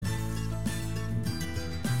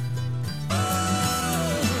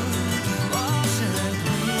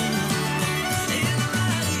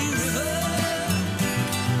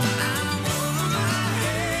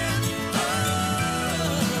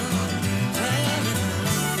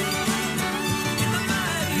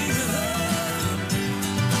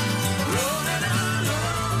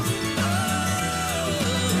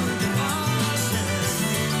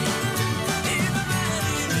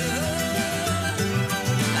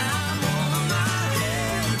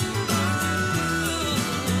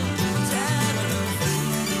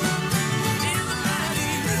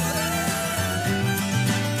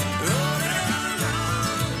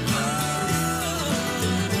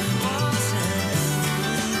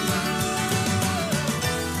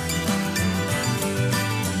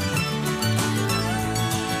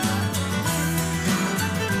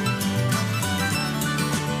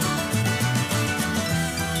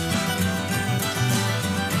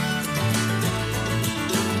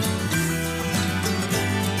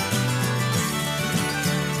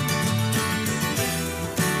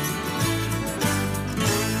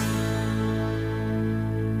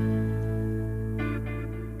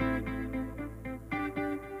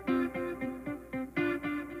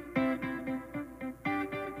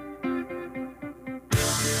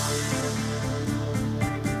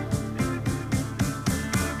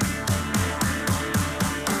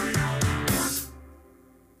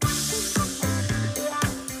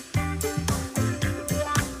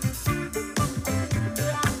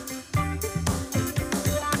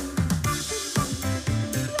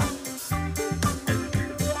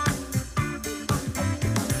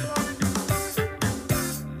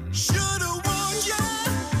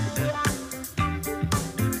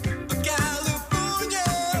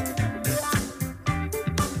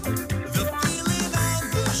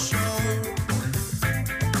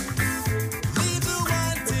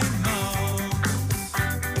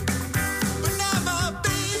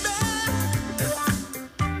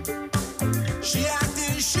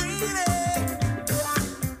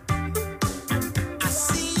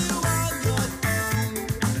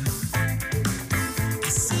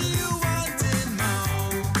see you wanting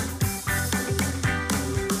more.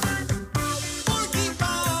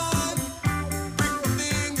 Porcupine, prick my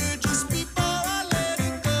finger just before I let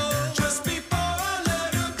it go. Just before I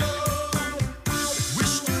let her go.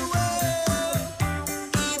 Wished her well,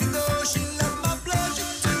 even though she left my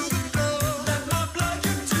pleasure to the floor. Left my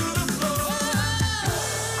pleasure to the floor.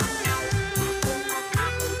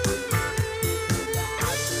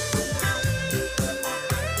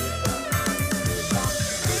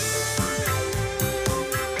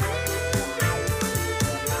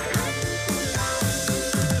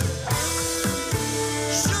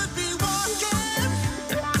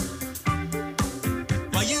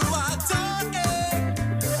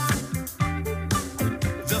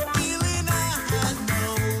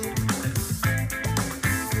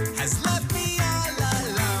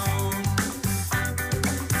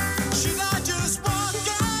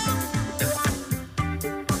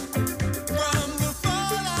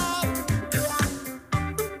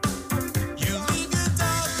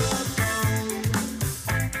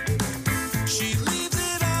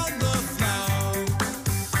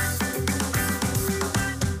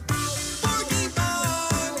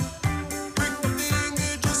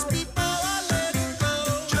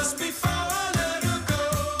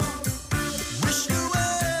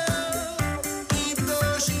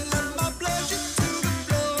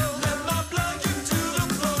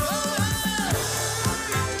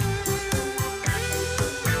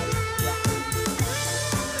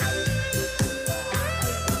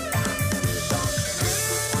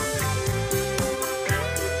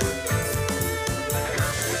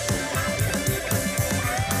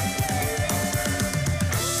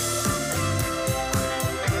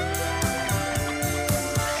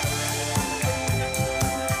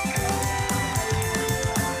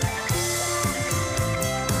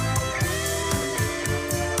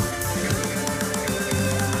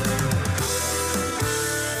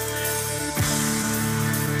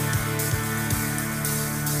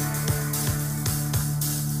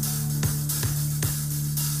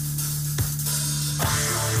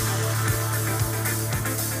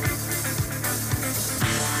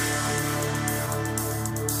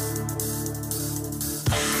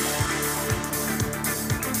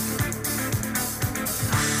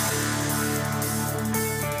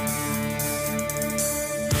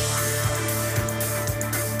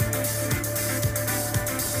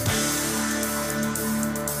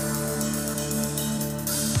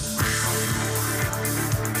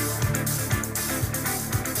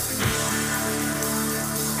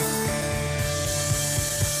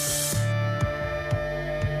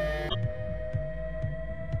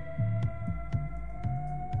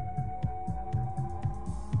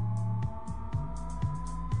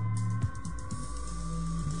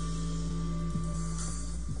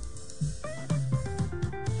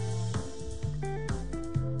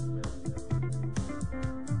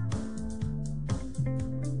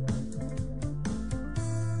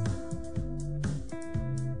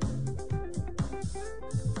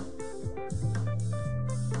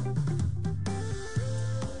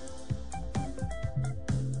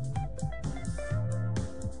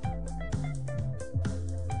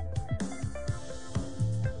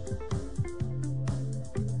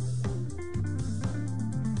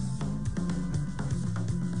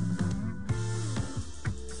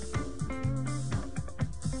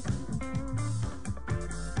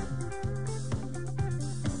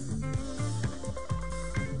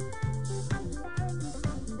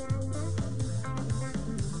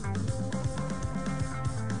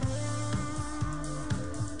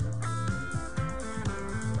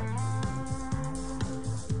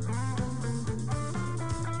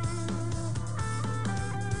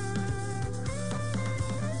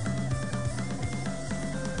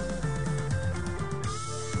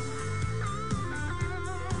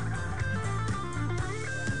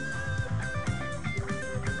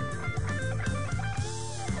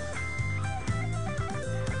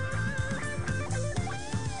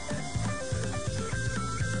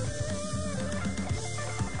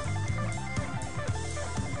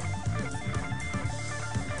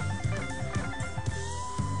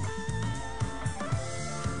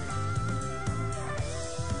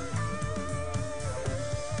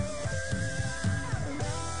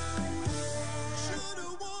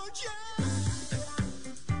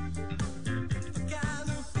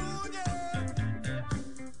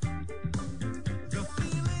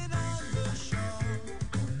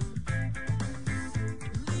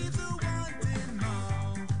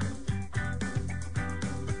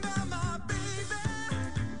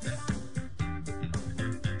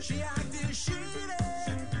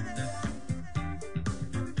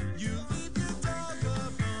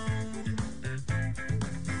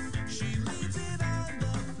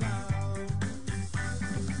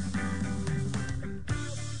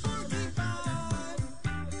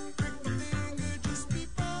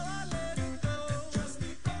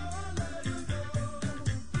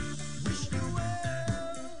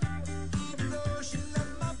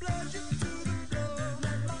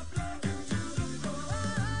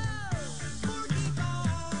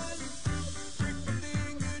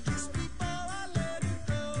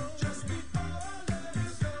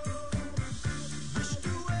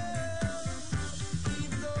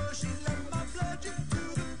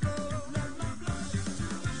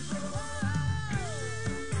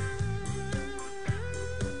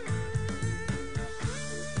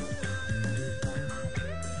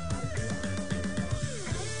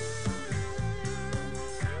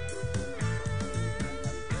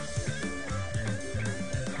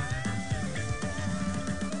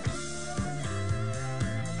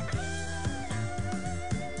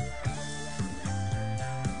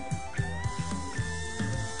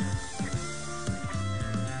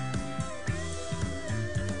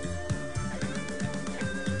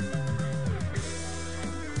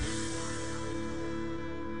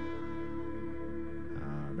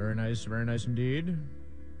 Very nice indeed.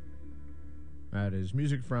 That is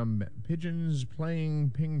music from Pigeons Playing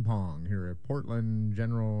Ping Pong here at Portland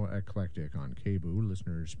General Eclectic on KBOO,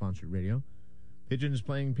 listener-sponsored radio. Pigeons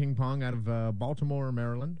Playing Ping Pong out of Baltimore,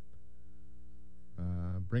 Maryland.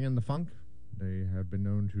 Bring in the funk. They have been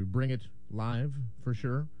known to bring it live, for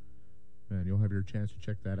sure. And you'll have your chance to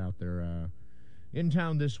check that out there in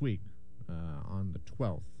town this week on the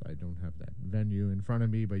 12th. I don't have that venue in front of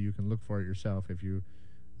me, but you can look for it yourself if you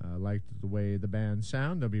liked the way the band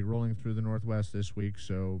sound. They'll be rolling through the Northwest this week,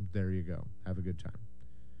 so there you go. Have a good time.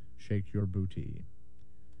 Shake your booty.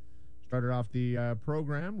 Started off the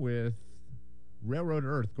program with Railroad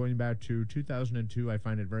Earth, going back to 2002. I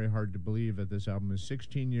find it very hard to believe that this album is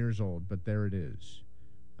 16 years old, but there it is.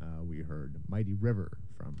 We heard Mighty River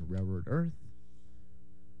from Railroad Earth.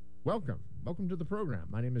 Welcome to the program.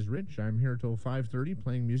 My name is Rich. I'm here till 5:30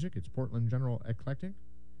 playing music. It's Portland General Eclectic.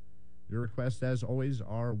 Your requests, as always,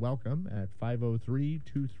 are welcome at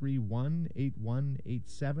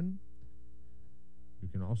 503-231-8187. You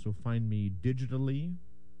can also find me digitally,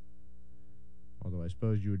 although I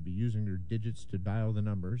suppose you would be using your digits to dial the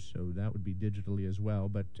numbers, so that would be digitally as well.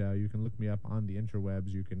 But you can look me up on the interwebs.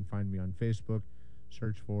 You can find me on Facebook.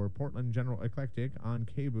 Search for Portland General Eclectic on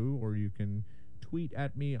KBOO, or you can tweet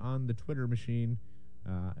at me on the Twitter machine.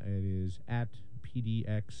 It is at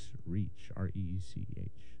PDXReach,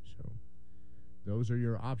 R-E-E-C-H. So those are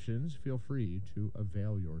your options. Feel free to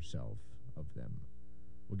avail yourself of them.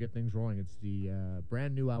 We'll get things rolling. It's the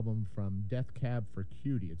brand new album from Death Cab for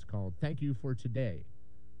Cutie. It's called Thank You for Today.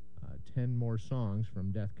 10 more songs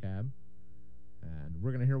from Death Cab. And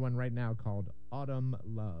we're going to hear one right now called Autumn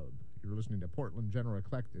Love. You're listening to Portland General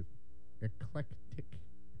Eclectic.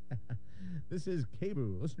 This is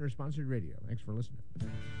KBOO, listener-sponsored radio. Thanks for listening.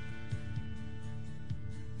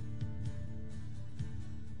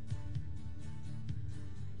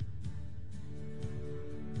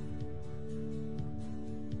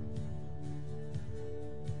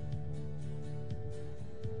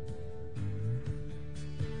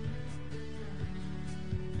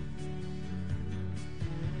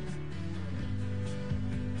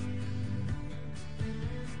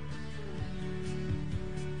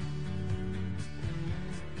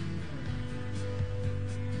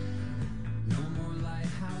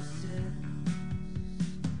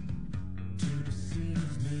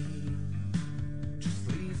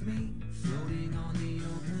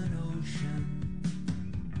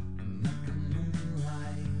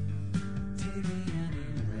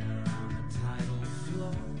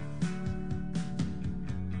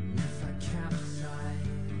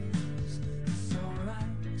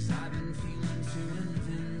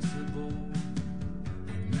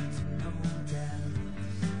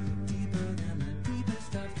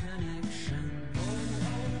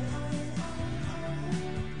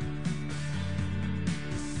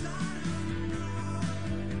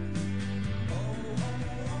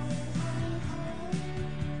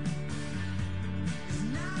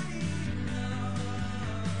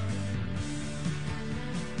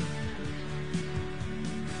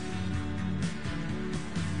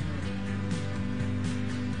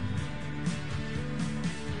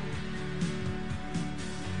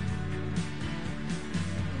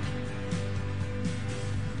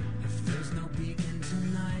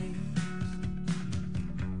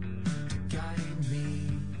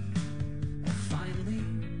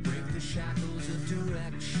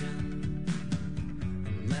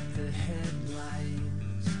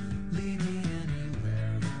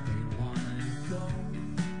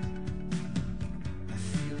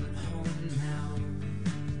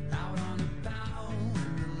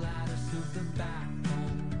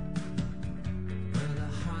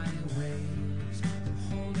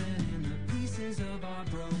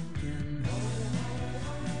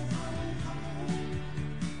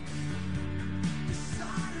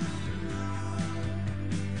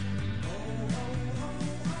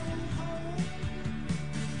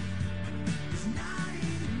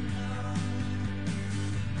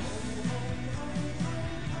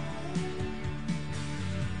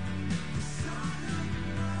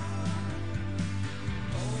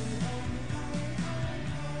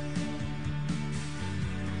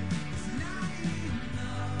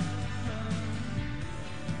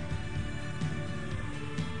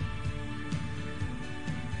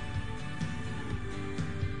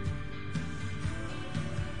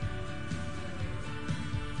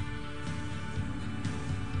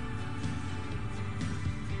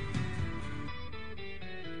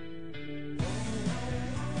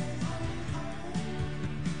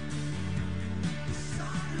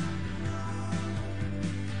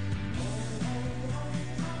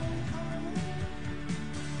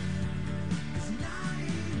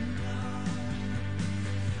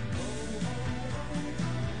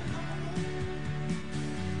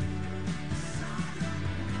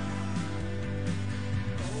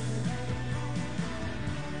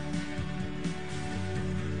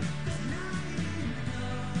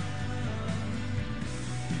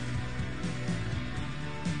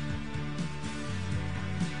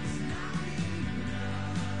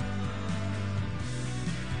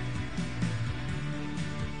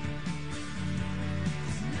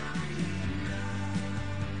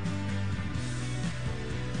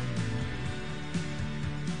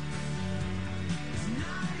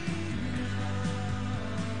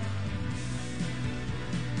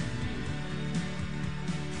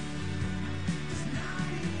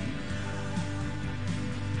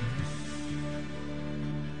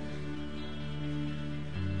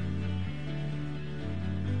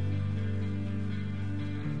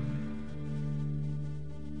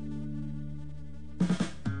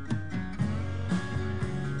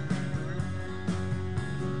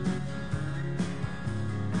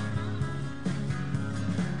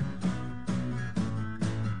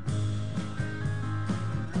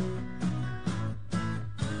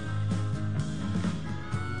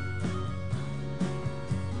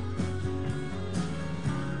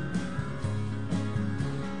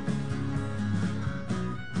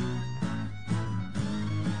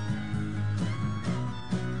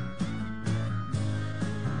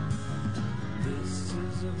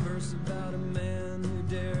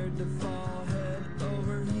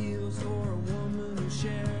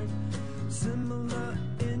 Similar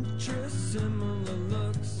interests, similar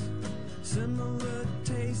looks, similar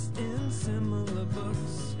taste in similar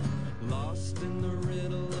books. Lost in the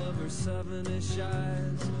riddle of her 7-ish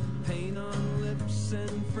eyes, paint on lips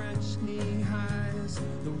and French knee highs.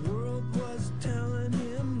 The world was telling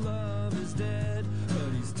him love is dead,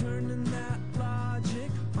 but he's turning that logic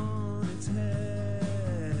on its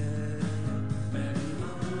head. Marry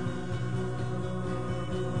on,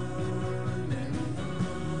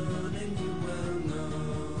 and you will know.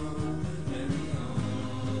 Marry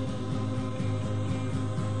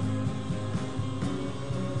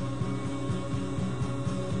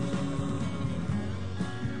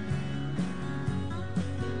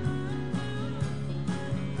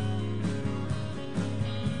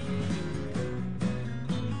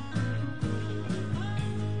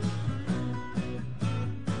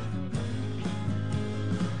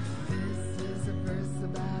This is a verse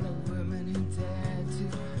about a woman who dared to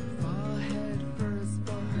fall head first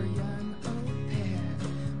for her young au pair.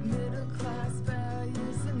 Middle class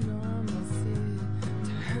values and normalcy.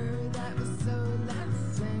 To her that was so last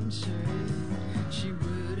century. She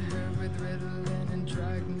wooed her with Ritalin and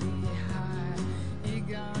drug me high.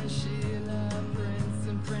 Egon Sheila, Prince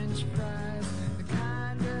and French fries. The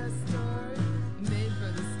kind of story made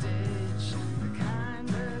for the stage. The kind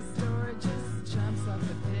of story just jumps off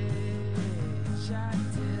the page. I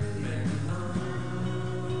tell you.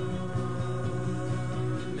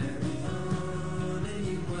 Marry on, and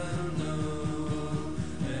you will know.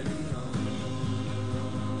 Marry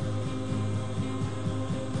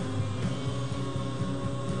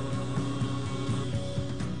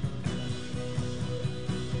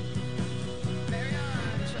Marry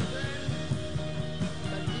on, children,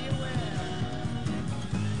 but be aware,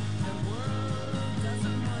 the world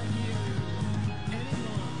doesn't want you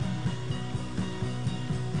anymore.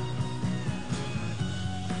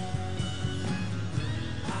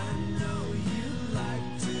 I know you like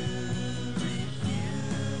to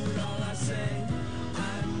refute all I say. I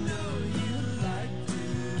know you like to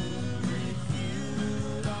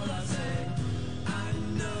refute all I say. I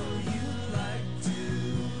know you like to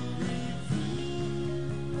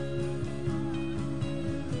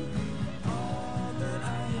all that I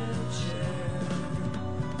have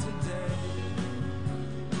shared today.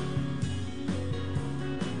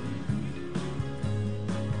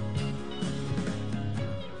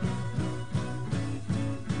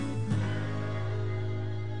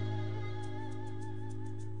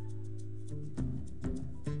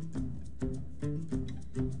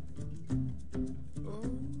 Oh,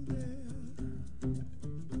 there,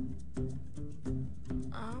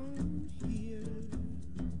 I'm here.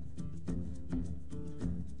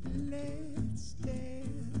 Let's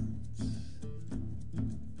dance,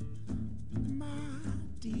 my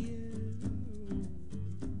dear.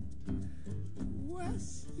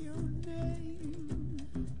 What's your name?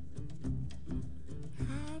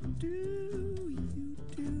 How do you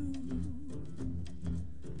do?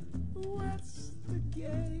 What's the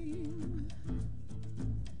game?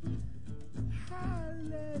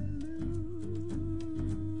 Hallelujah.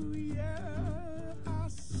 I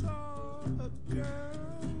saw a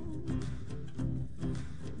girl,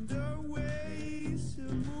 the way she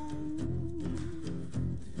moved,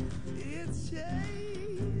 it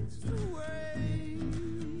changed the way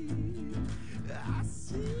I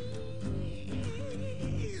see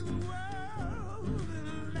the world,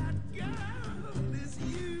 and that girl is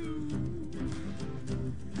you.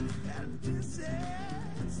 And this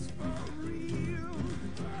is for real.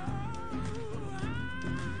 Oh,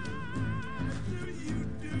 how do you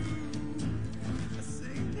do?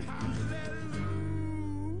 Sing hallelujah.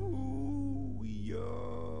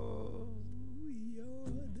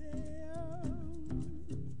 You're there.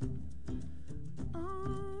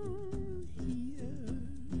 I'm here.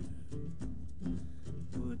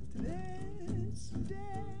 Put this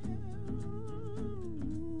down,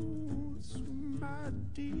 my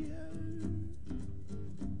dear.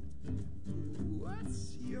 What's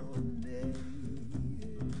your name?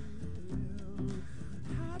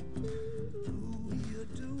 How do you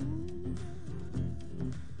do?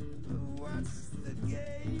 What's the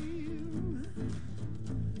game?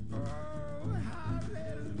 Oh,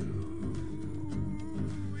 hallelujah.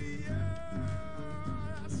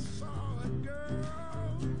 I saw a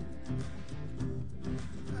girl,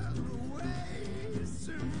 and the way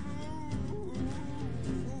she moved,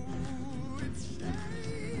 it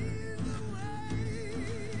changed the way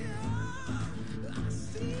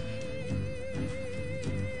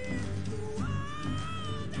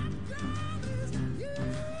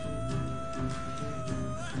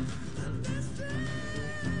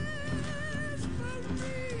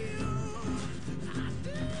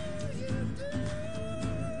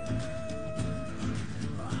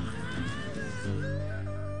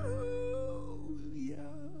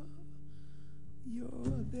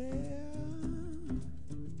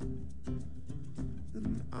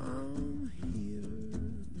I'm here.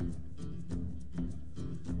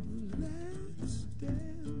 Let's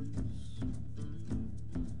dance,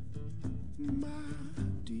 my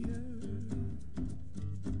dear.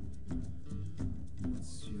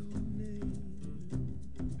 What's your name?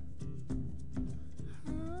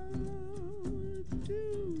 How do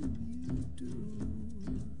you do?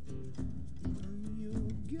 I'm your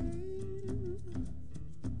game.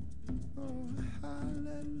 Oh,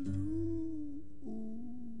 hallelujah.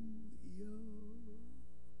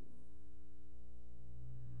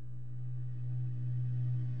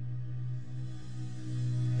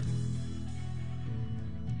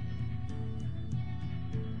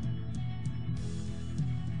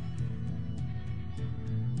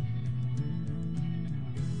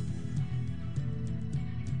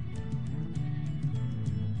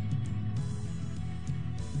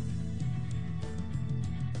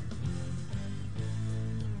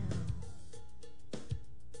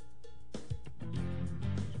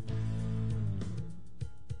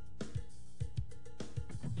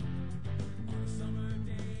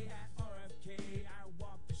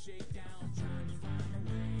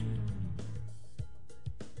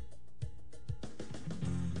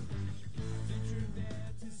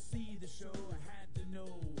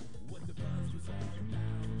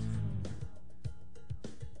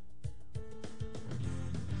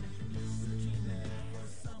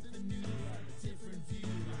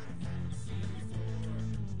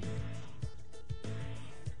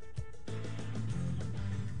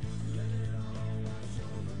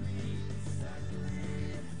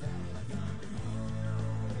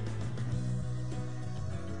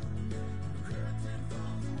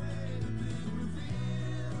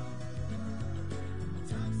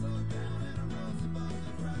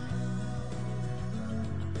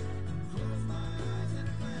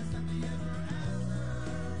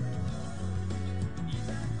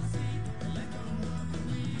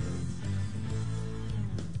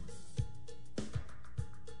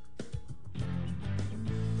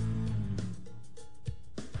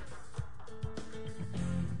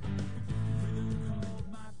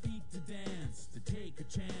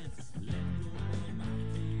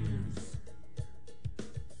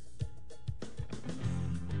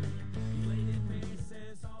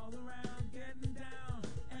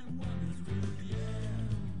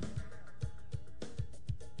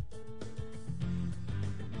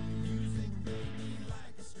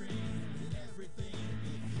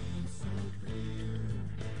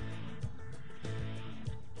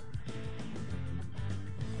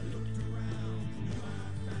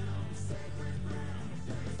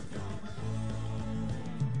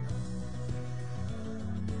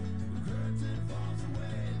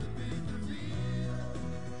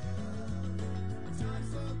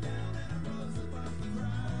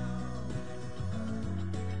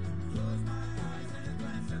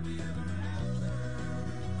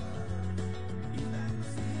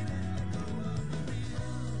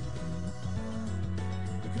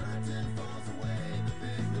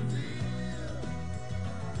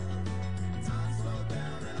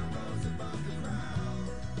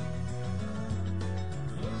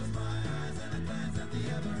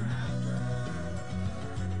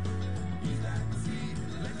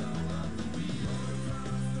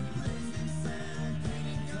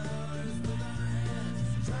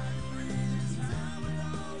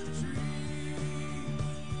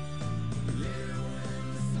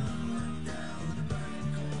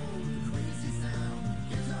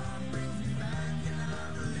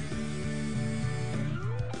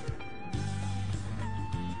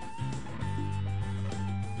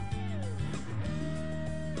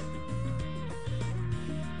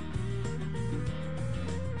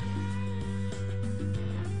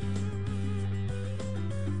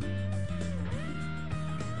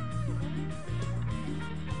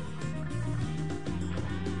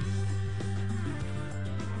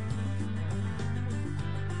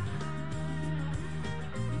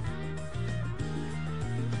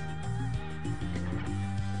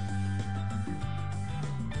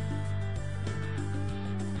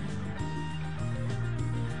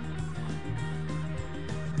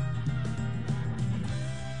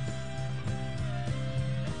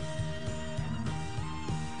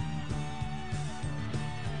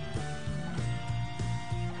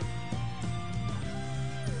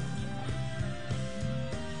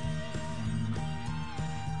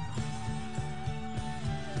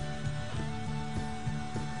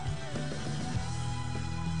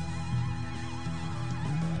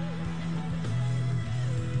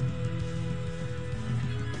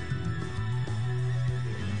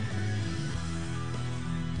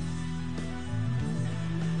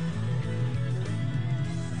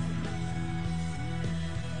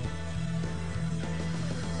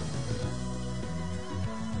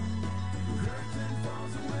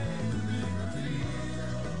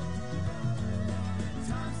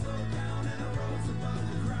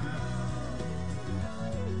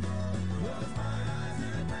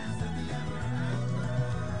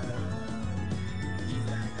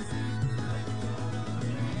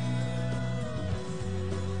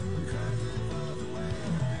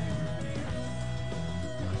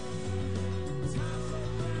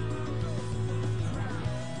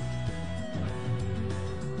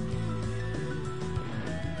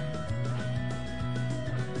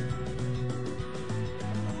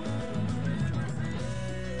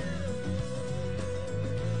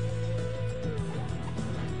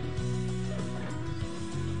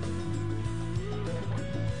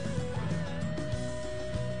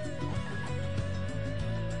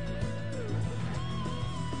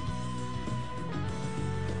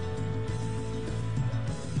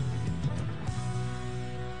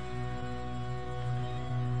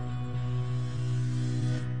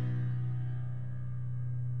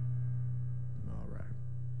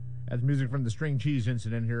 That's music from the String Cheese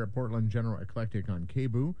Incident here at Portland General Eclectic on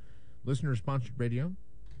KBOO. Listener-sponsored radio.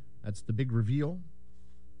 That's The Big Reveal.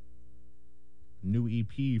 New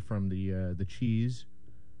EP from the Cheese.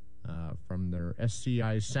 From their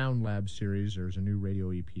SCI Sound Lab series, there's a new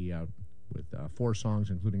radio EP out with 4 songs,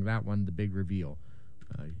 including that one, The Big Reveal.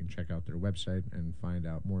 You can check out their website and find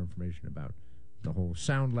out more information about the whole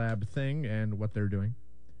Sound Lab thing and what they're doing.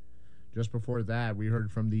 Just before that, we heard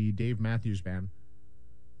from the Dave Matthews Band.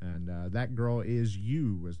 And That Girl Is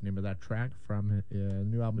You was the name of that track from the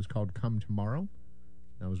new album is called Come Tomorrow.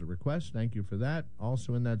 That was a request. Thank you for that.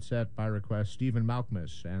 Also in that set, by request, Stephen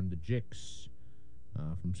Malkmus and the Jicks.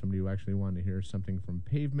 From somebody who actually wanted to hear something from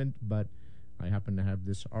Pavement, but I happen to have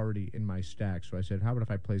this already in my stack. So I said, how about if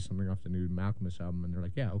I play something off the new Malkmus album? And they're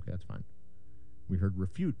like, yeah, okay, that's fine. We heard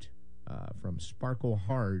Refute from Sparkle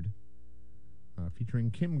Hard, featuring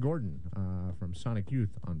Kim Gordon from Sonic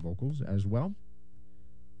Youth on vocals as well.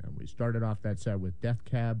 And we started off that set with Death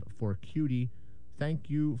Cab for Cutie. Thank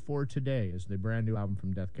You for Today is the brand new album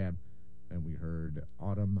from Death Cab. And we heard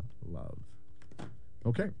Autumn Love.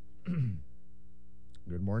 Okay.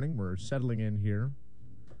 Good morning. We're settling in here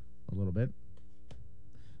a little bit.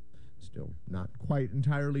 Still not quite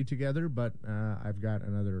entirely together, but I've got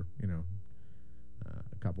another,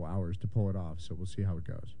 a couple hours to pull it off, so we'll see how it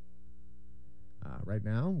goes. Right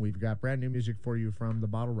now, we've got brand new music for you from the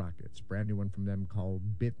Bottle Rockets. Brand new one from them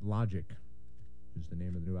called Bit Logic is the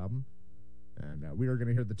name of the new album. And we are going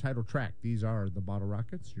to hear the title track. These are the Bottle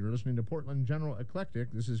Rockets. You're listening to Portland General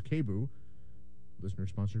Eclectic. This is KBOO,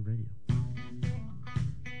 listener-sponsored radio.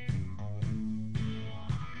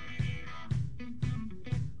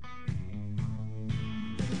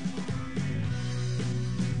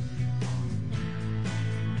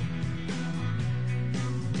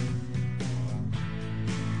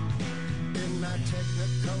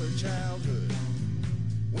 Technicolor childhood,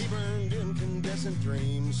 we burned incandescent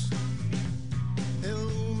dreams,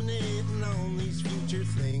 illuminating on these future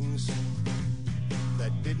things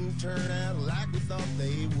that didn't turn out like we thought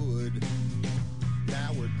they would.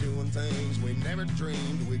 Now we're doing things we never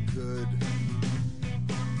dreamed we could.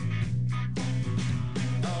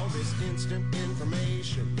 All this instant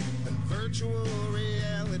information and virtual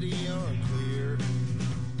reality aren't clear.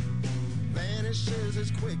 Vanishes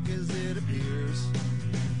as quick as it appears.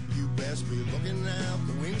 You best be looking out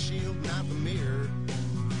the windshield, not the mirror,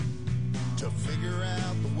 to figure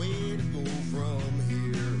out the way to go from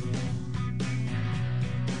here.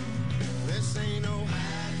 This ain't no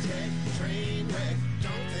high-tech train wreck.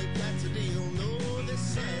 Don't think that's a deal. No, this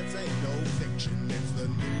science ain't no fiction. It's the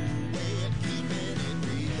new way of keeping it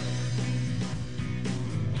real.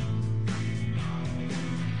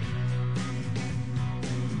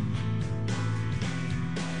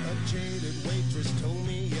 Jaded waitress told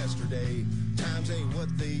me yesterday, times ain't what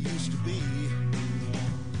they used to be.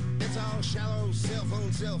 It's all shallow cell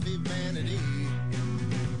phone selfie vanity.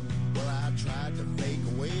 Well, I tried to fake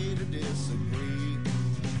a way to disagree,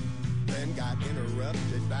 then got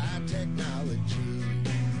interrupted by technology.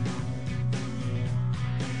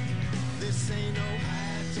 This ain't no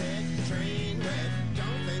high-tech train wreck.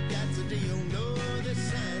 Don't think that's a deal. No, this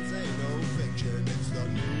science ain't no fiction. It's the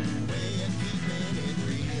new way of keeping it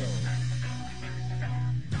real.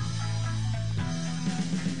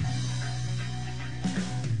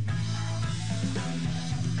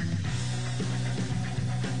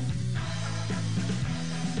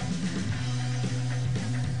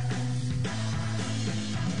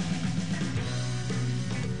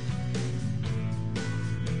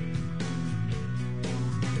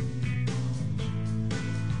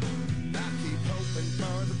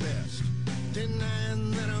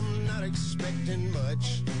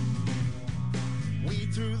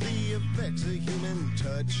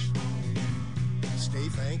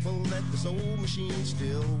 This old machine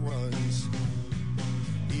still runs,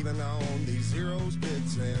 even on these zeros,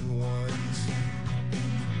 bits, and ones.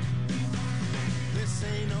 This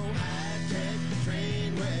ain't no high-tech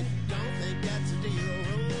train wreck. Don't think that's a deal.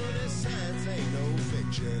 Oh, this science ain't no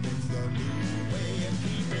fiction. It's the new way of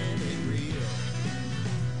keeping it real.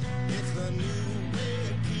 It's the new way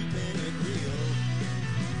of keeping it real.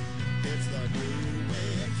 It's the new way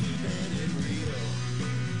of keeping it real.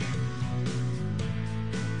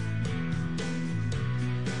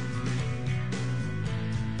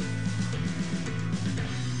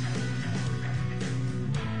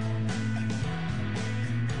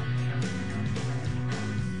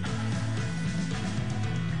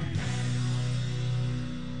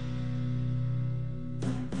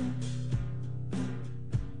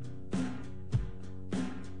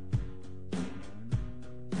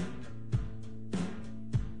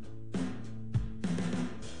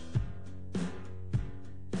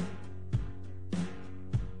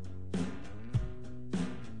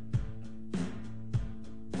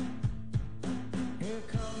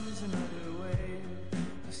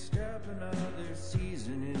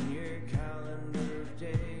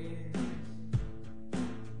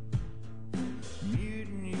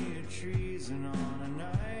 Gazing on a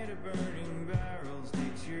night of burning barrels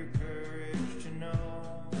takes your courage to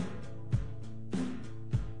know.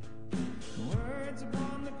 Words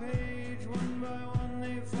upon the page, one by one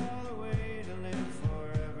they fall away to live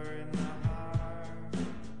forever in the heart.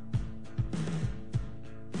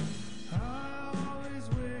 I always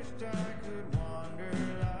wished I could wander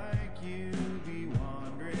like you, be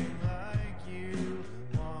wandering like you,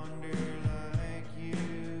 wander like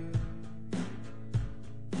you.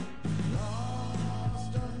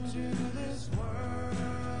 Lost unto this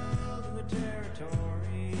world and the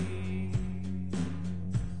territory.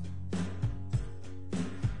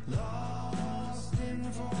 Lost in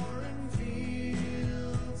foreign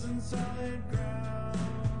fields and solid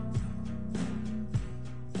ground.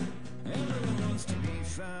 Everyone wants to be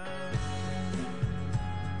found.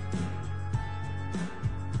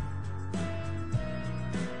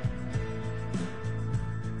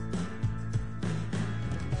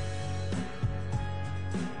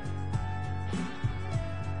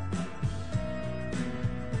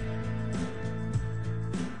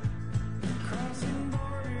 Crossing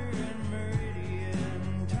border and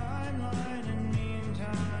meridian, timeline and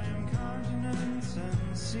meantime, continents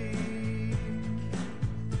and sea.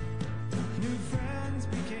 New friends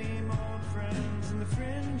became old friends, and the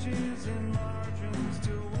fringes enlarge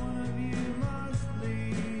until one of you must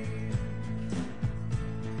leave.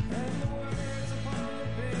 And the words upon the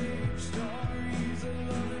page, stories of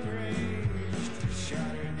love and rage, to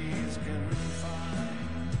shatter these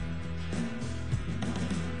confines.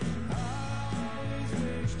 I always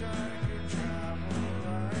wished I could travel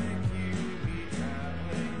like you, be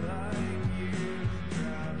traveling like you,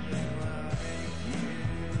 traveling like you.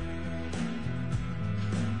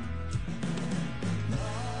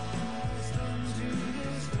 Lost unto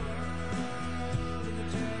this world and the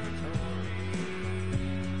territory.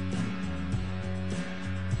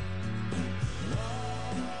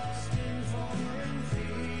 Lost in foreign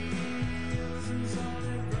fields and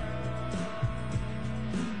solid ground.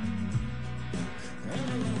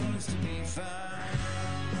 Everyone wants to be found.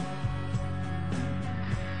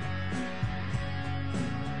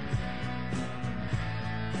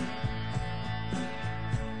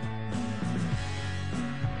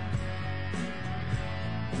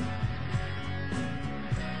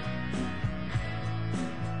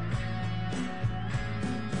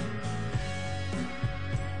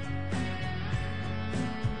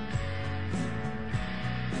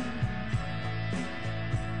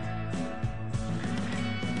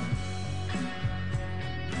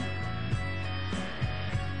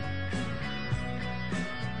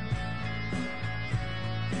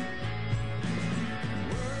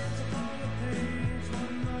 Words upon the page,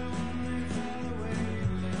 one by one they fall away,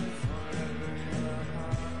 live forever in the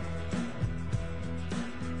heart.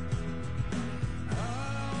 I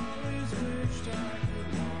always wished I could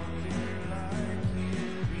wander like you,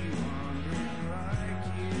 be wandering like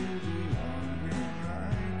you, be wandering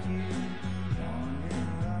like you,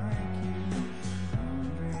 wandering like you,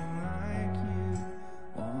 wandering like you,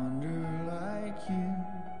 wander like you.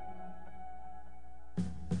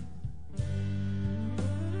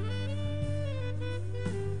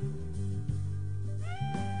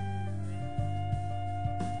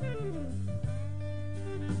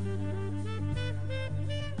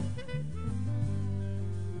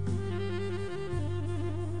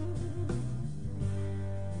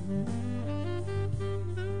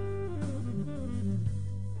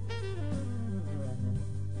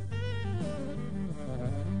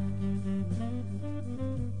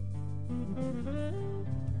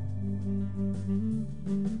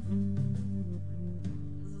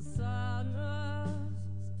 The sadness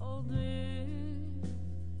is all deep,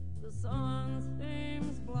 the sun's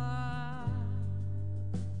beams black.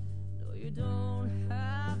 No, you don't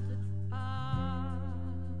have to try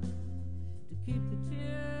to keep the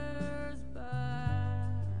tears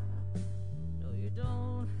back. No, you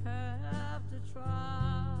don't have to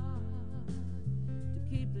try to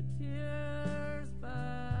keep the tears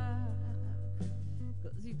back.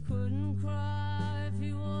 'Cause you couldn't cry if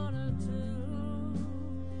you wanted to.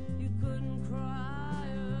 You couldn't cry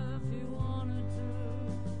if you wanted to.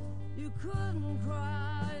 You couldn't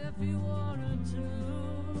cry if you wanted to.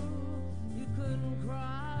 You couldn't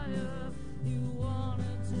cry if you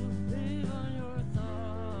wanted to. Even your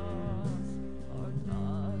thoughts are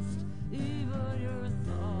dust. Even your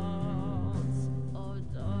thoughts are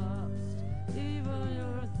dust. Even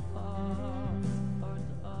your thoughts are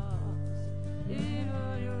dust.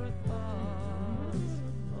 Even your thoughts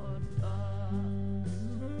are dust.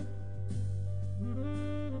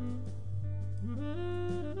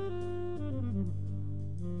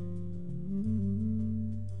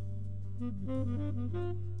 So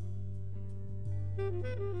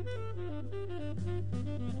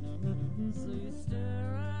you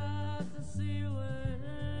stare at the ceiling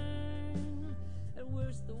and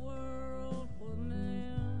wish the world would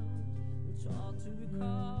mend and try to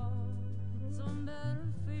recall some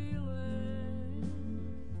better feeling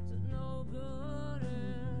to no good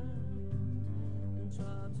end and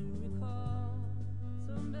try to recall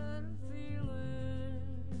some better feeling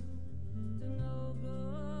to no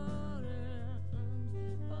good end.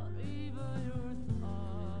 But even your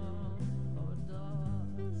thoughts are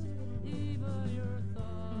dust, even your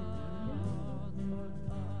thoughts are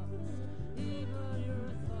dust, even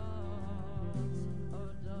your thoughts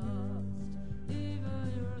are dust, even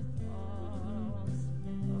your thoughts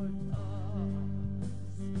are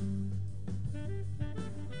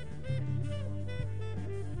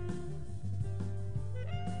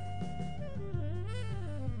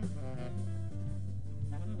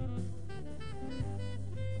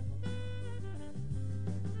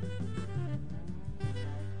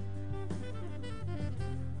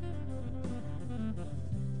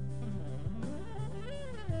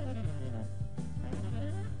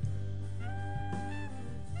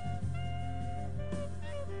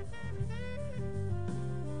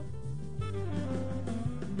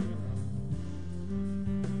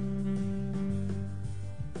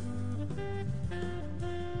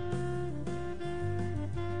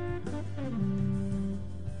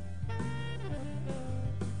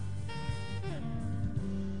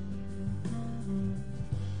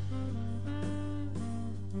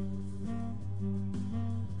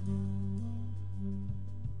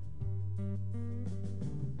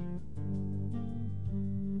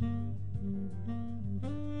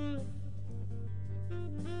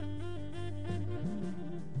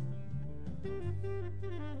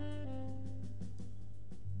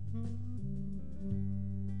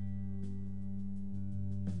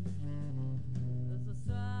There's a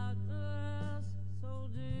sadness so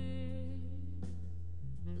deep,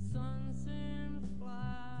 the sun seems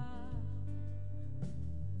black.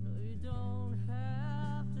 No, you don't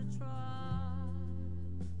have to try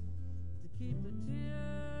to keep the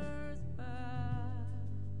tears back.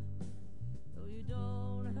 No, you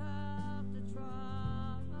don't have to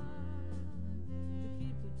try to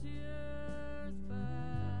keep the tears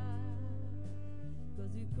back.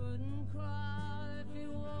 'Cause you couldn't cry if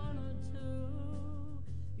you wanted to.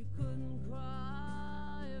 You couldn't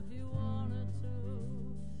cry if you wanted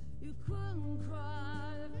to. You couldn't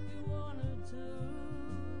cry if you wanted to.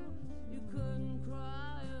 You couldn't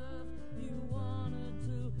cry if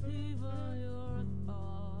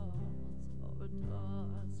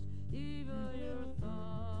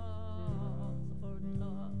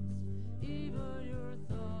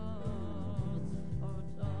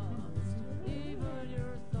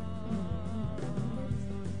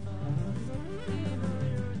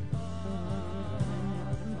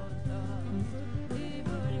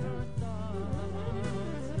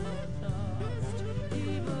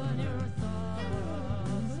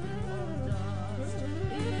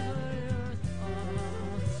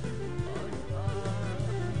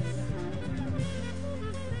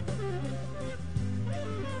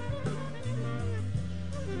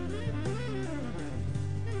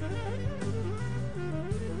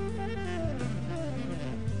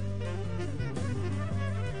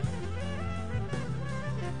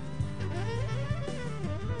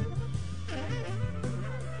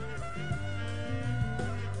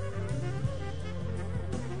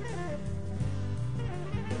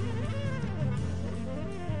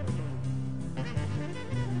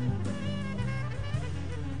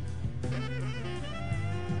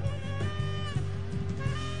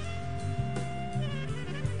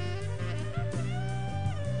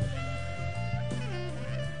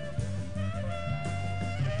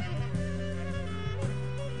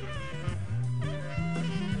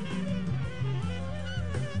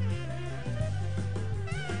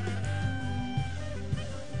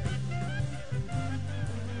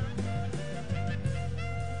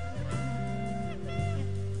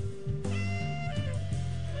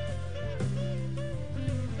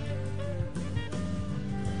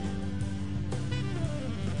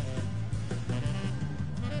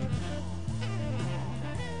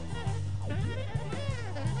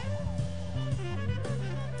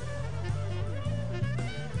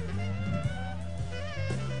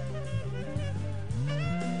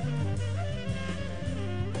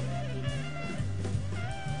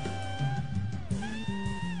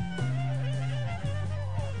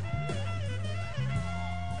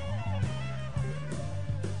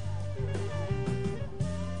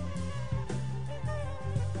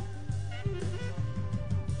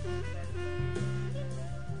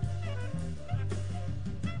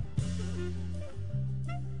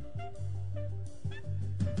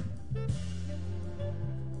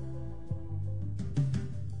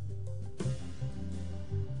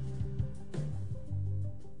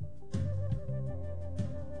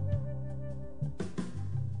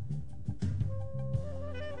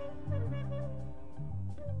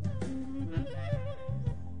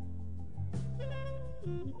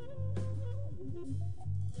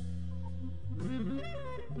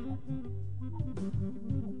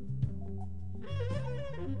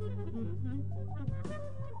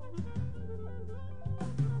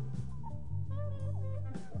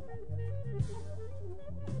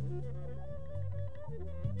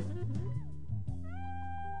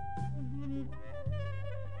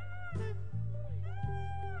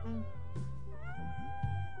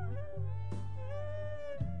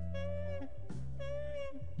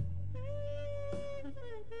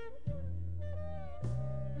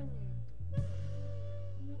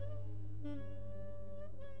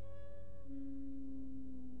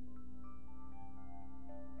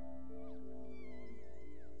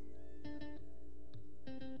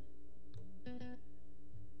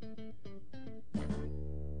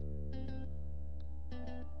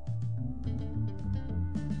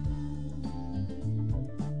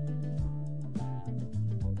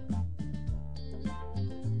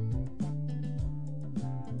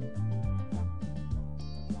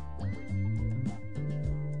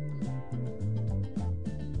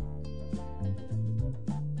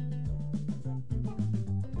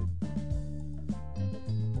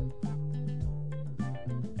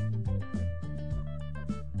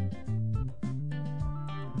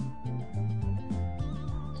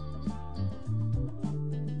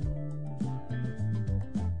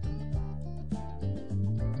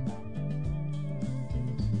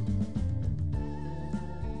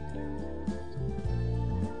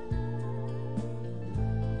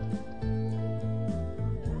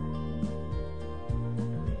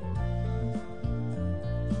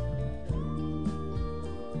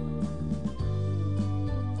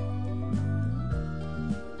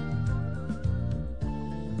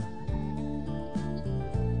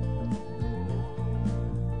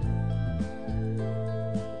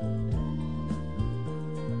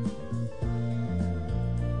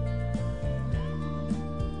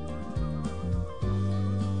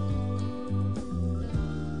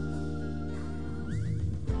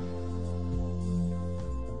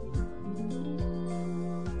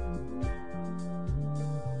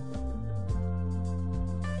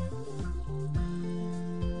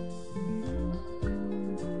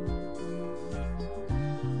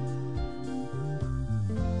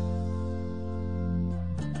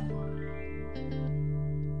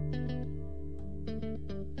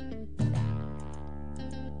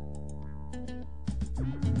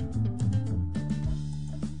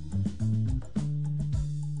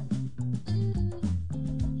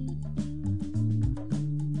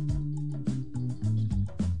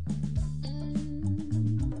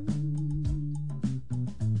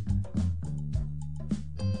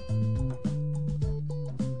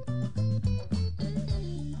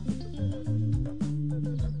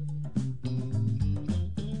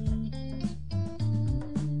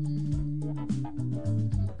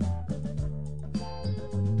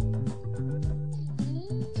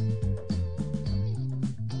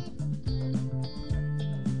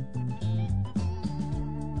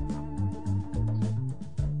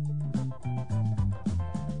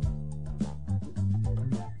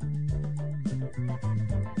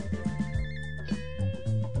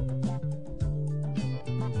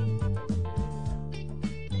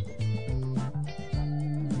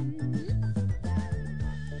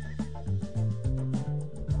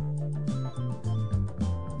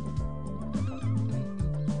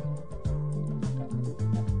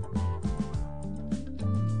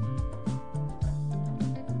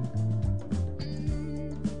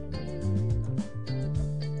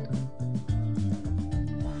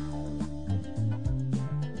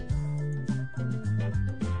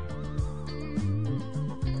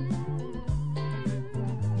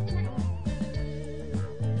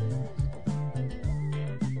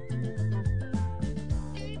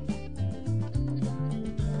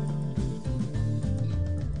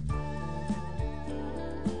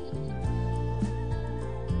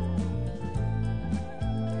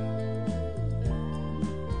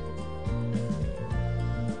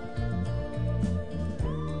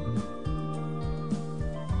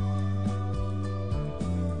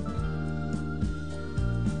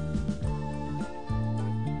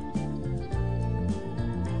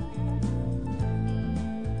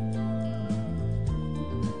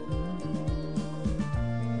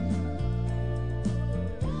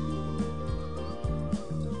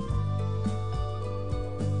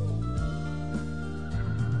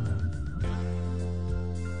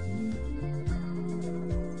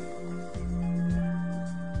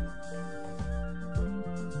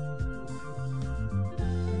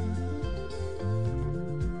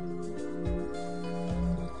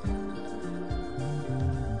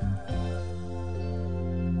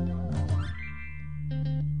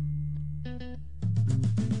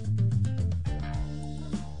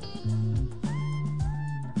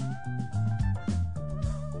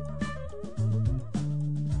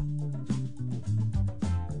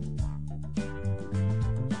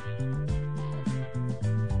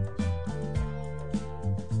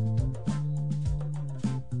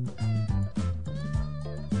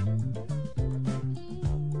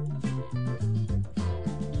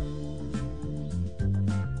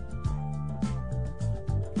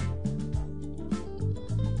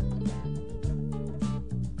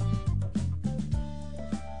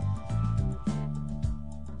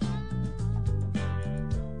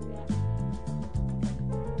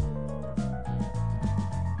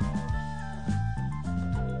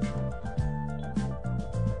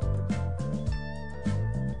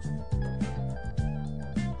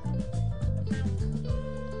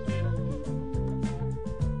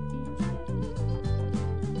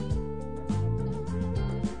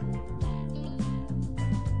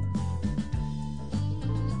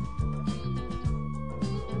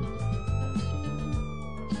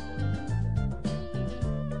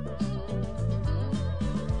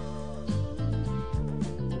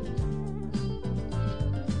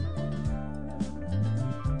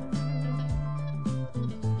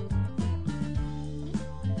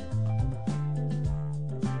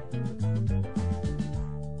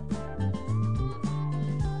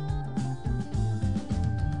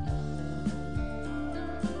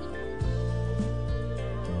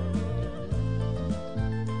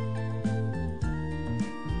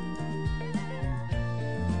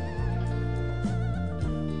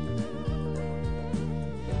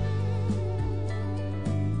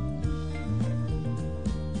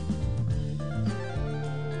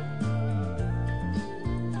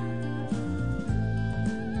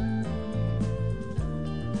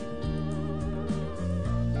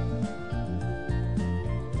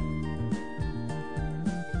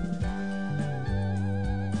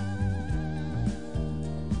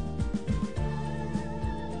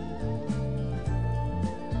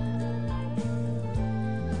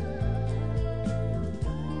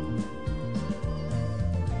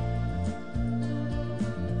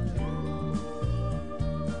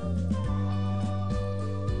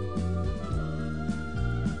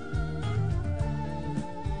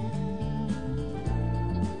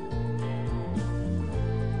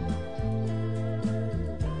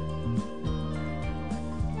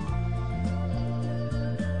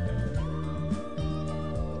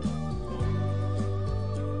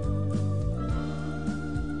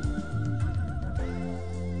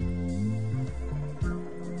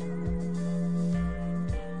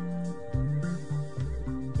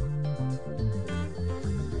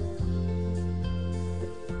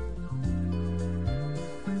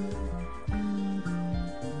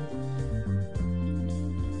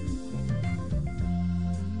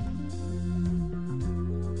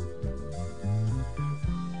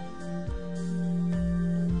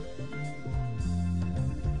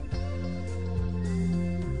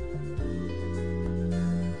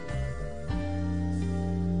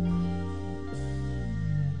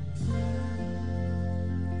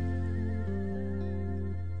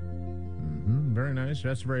Very nice.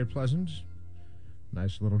 That's very pleasant.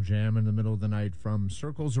 Nice little jam in the middle of the night from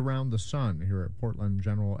Circles Around the Sun here at Portland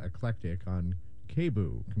General Eclectic on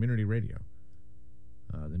KBOO Community Radio.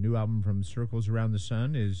 The new album from Circles Around the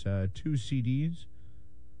Sun is 2 CDs.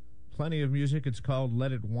 Plenty of music. It's called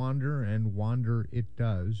Let It Wander, and Wander It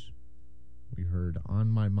Does. We heard On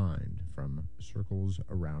My Mind from Circles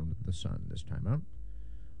Around the Sun this time out.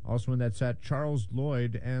 Also in that set, Charles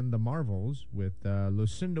Lloyd and the Marvels with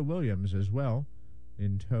Lucinda Williams as well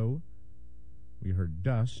in tow. We heard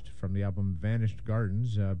Dust from the album Vanished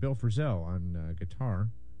Gardens. Bill Frisell on guitar.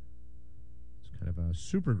 It's kind of a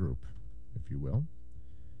super group, if you will.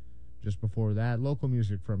 Just before that, local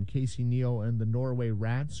music from Casey Neal and the Norway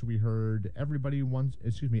Rats. We heard Everyone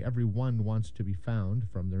Wants to Be Found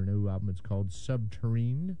from their new album. It's called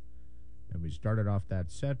Subterrene. And we started off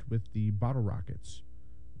that set with the Bottle Rockets.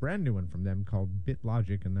 Brand new one from them called Bit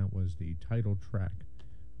Logic, and that was the title track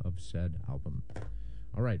of said album.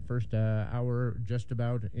 All right, first hour just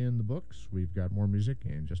about in the books. We've got more music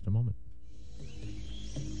in just a moment.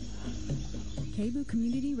 KBOO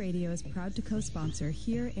Community Radio is proud to co-sponsor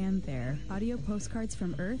Here and There, audio postcards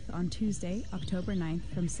from Earth on Tuesday, October 9th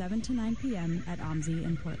from 7 to 9 p.m. at OMSI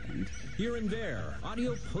in Portland. Here and There,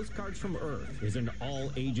 audio postcards from Earth is an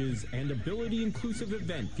all-ages and ability-inclusive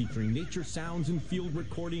event featuring nature sounds and field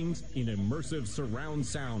recordings in immersive surround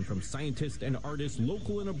sound from scientists and artists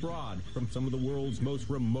local and abroad from some of the world's most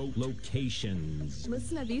remote locations.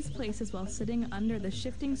 Listen to these places while sitting under the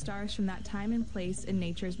shifting stars from that time and place in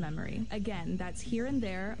nature's memory. Again, that's Here and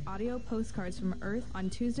There, audio postcards from Earth on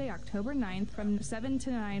Tuesday, October 9th from 7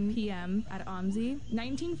 to 9 p.m. at OMSI,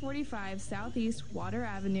 1945 Southeast Water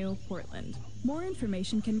Avenue, Portland. More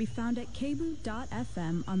information can be found at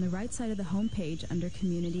kboo.fm on the right side of the homepage under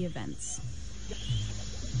Community Events.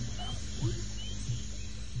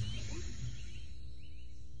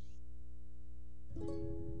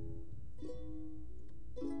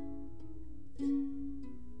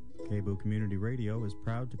 KBOO Community Radio is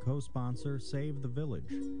proud to co-sponsor Save the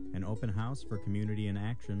Village, an open house for community in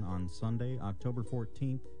action on Sunday, October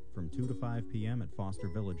 14th from 2 to 5 p.m. at Foster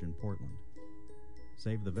Village in Portland.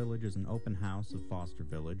 Save the Village is an open house of Foster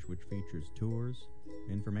Village which features tours,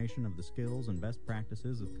 information of the skills and best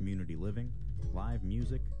practices of community living, live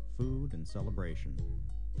music, food, and celebration.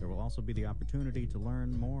 There will also be the opportunity to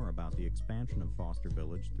learn more about the expansion of Foster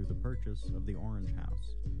Village through the purchase of the Orange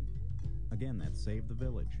House. Again, that's Save the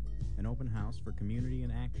Village, an open house for community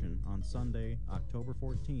in action on Sunday, October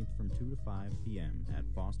 14th from 2 to 5 p.m. at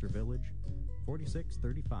Foster Village,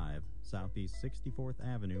 4635 Southeast 64th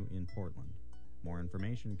Avenue in Portland. More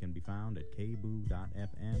information can be found at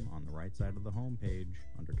kboo.fm on the right side of the homepage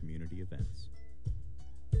under Community Events.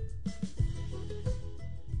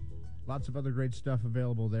 Lots of other great stuff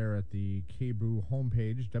available there at the KBOO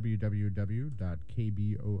homepage, www.kboo.fm,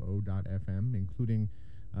 including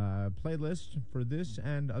playlist for this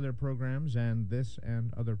and other programs, and this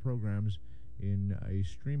and other programs in a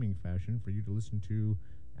streaming fashion for you to listen to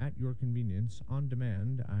at your convenience on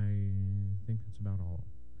demand. I think that's about all.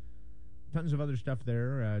 Tons of other stuff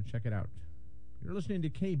there. Check it out. You're listening to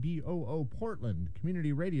KBOO Portland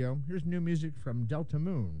Community Radio. Here's new music from Delta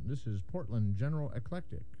Moon. This is Portland General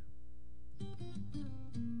Eclectic.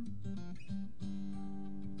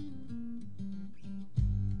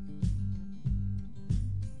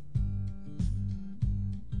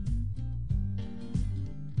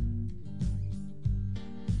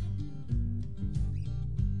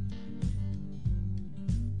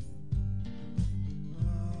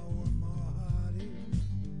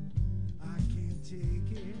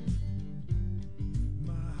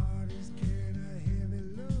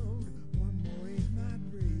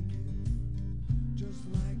 Just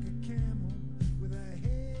like a camel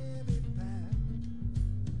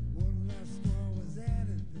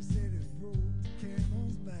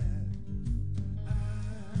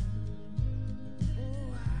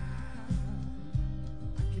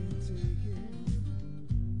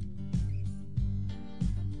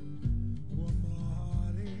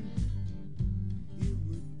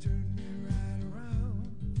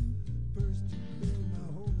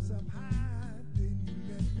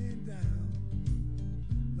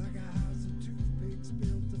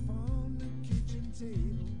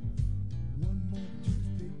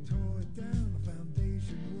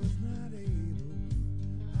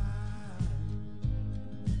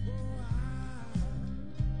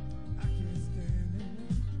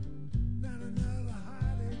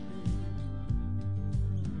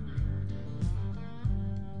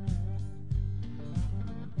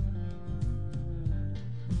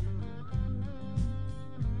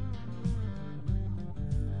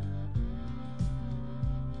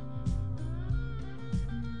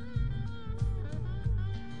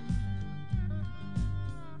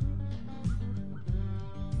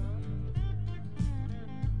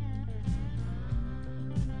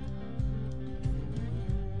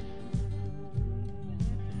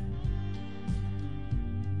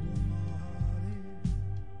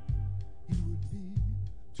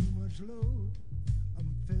float. I'm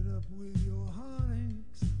fed up with your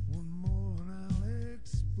harness. One more and I'll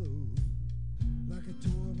explode. Like a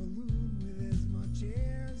toy balloon with as much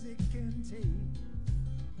air as it can take.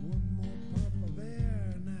 One more puff of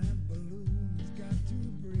air and that balloon's got to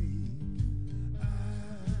break.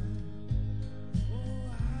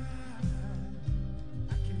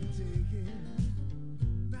 I can't take it.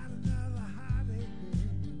 Not another heartache.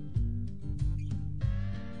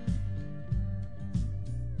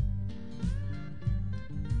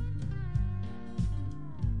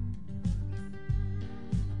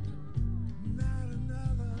 Not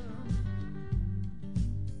another.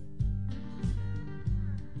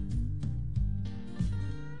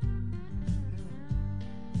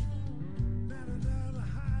 Not another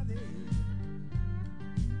heartache.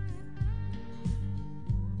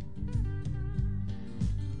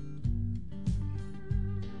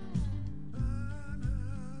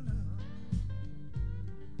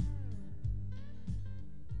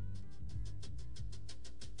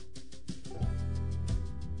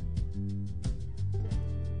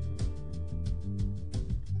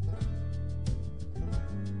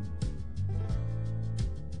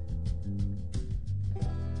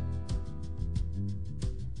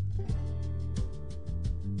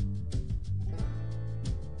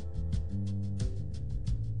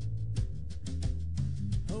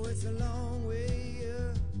 Oh, it's a long way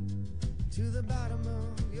up to the bottom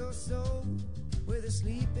of your soul, where the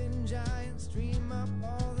sleeping giants dream up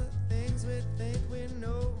all the things we think we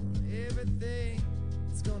know. Everything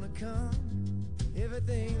that's gonna come,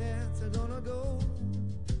 everything that's gonna go,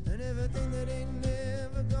 and everything that ain't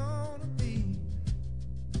never gonna be.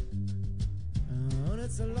 Oh, and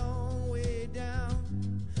it's a long way down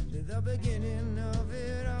to the beginning of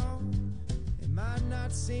it all. It might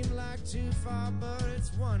not seem like too far, but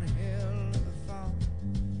it's one hell of a fall.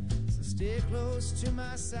 So stay close to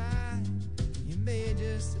my side. You may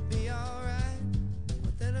just be alright,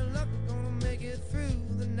 but then in luck we're gonna make it through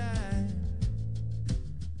the night.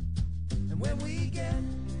 And when we get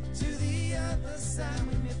to the other side,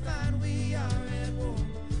 we may find we are at war.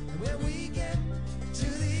 And when we get to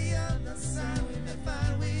the other side, we may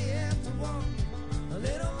find we have to walk a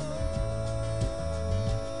little more.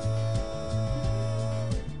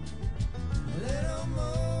 A little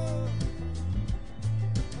more.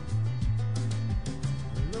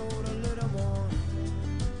 Lord, a little more.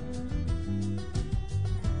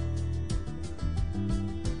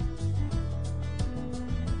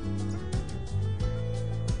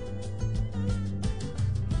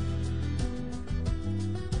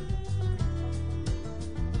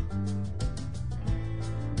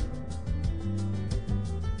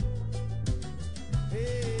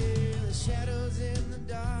 Hey, the shadows in the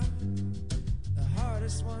dark, the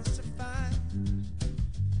hardest ones to find.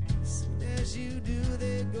 As soon as you do,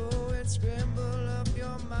 they go and scramble up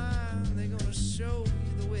your mind. They're gonna show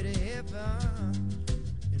you the way to heaven.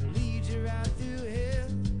 It'll lead you right through hell.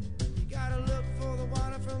 You gotta look for the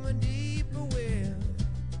water from a deeper well.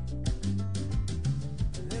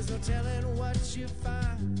 There's no telling what you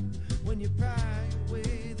find when you pry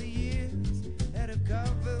away the years that have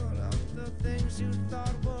covered up the things you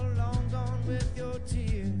thought were long gone with your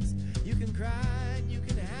tears. You can cry and you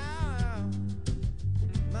can howl,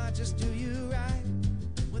 might just do you right.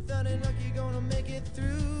 With any luck you're gonna make it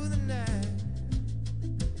through the night.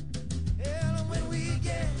 Hell, and when we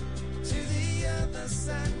get to the other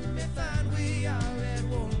side, we may find we are at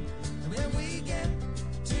war. And when we get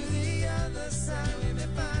to the other side, we may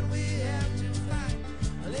find we have to fight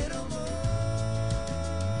a little more.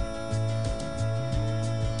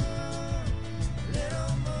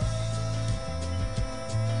 Little more.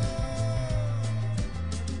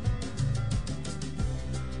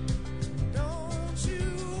 Don't you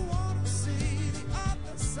wanna see the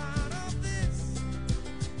other side of this?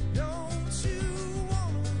 Don't you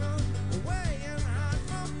wanna run away and hide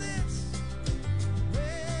from this?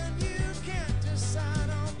 When you can't decide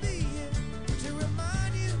on being to remind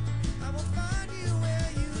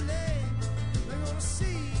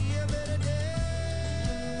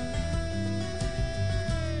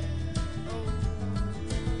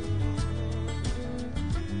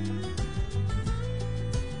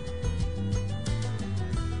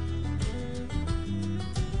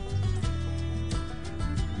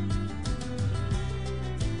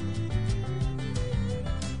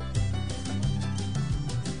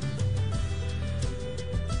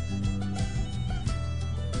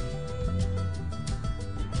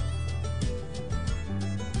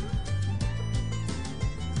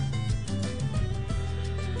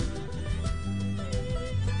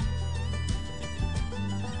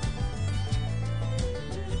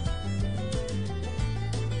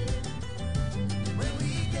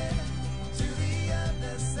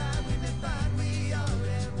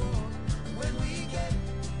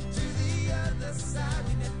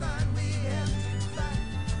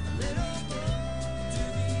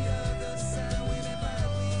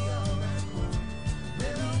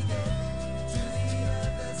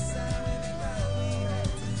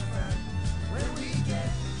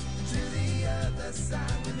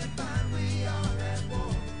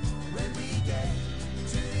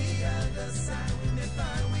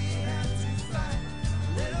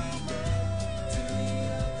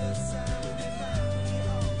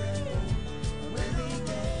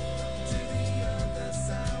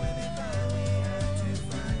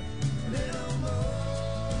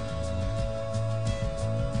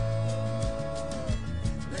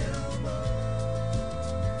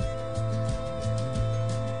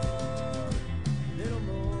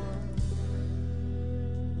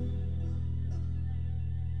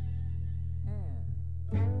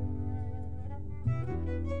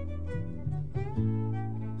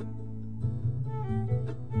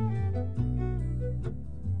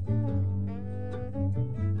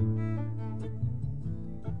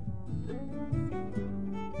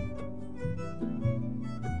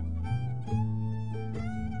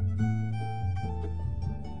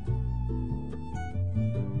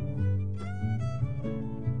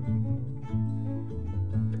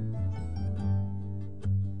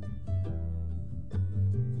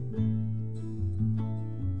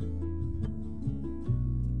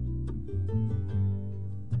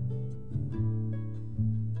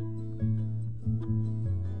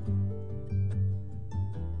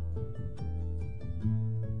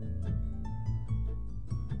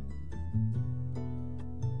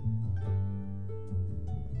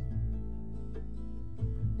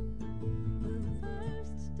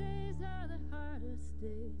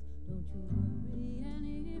Don't you worry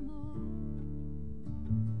anymore.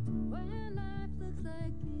 When life looks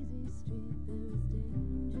like easy street, there's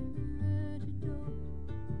danger at your door.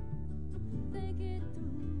 Think it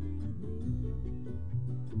through with me.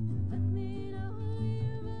 Let me know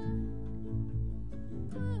you're mine.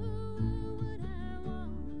 Oh, what I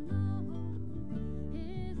wanna know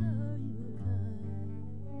is, are you kind?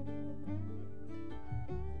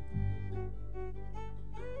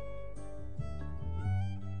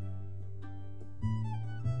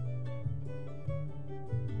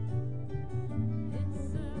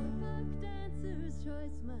 It's a buck dancer's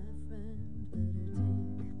choice, my friend. Better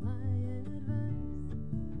take my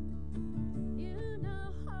advice.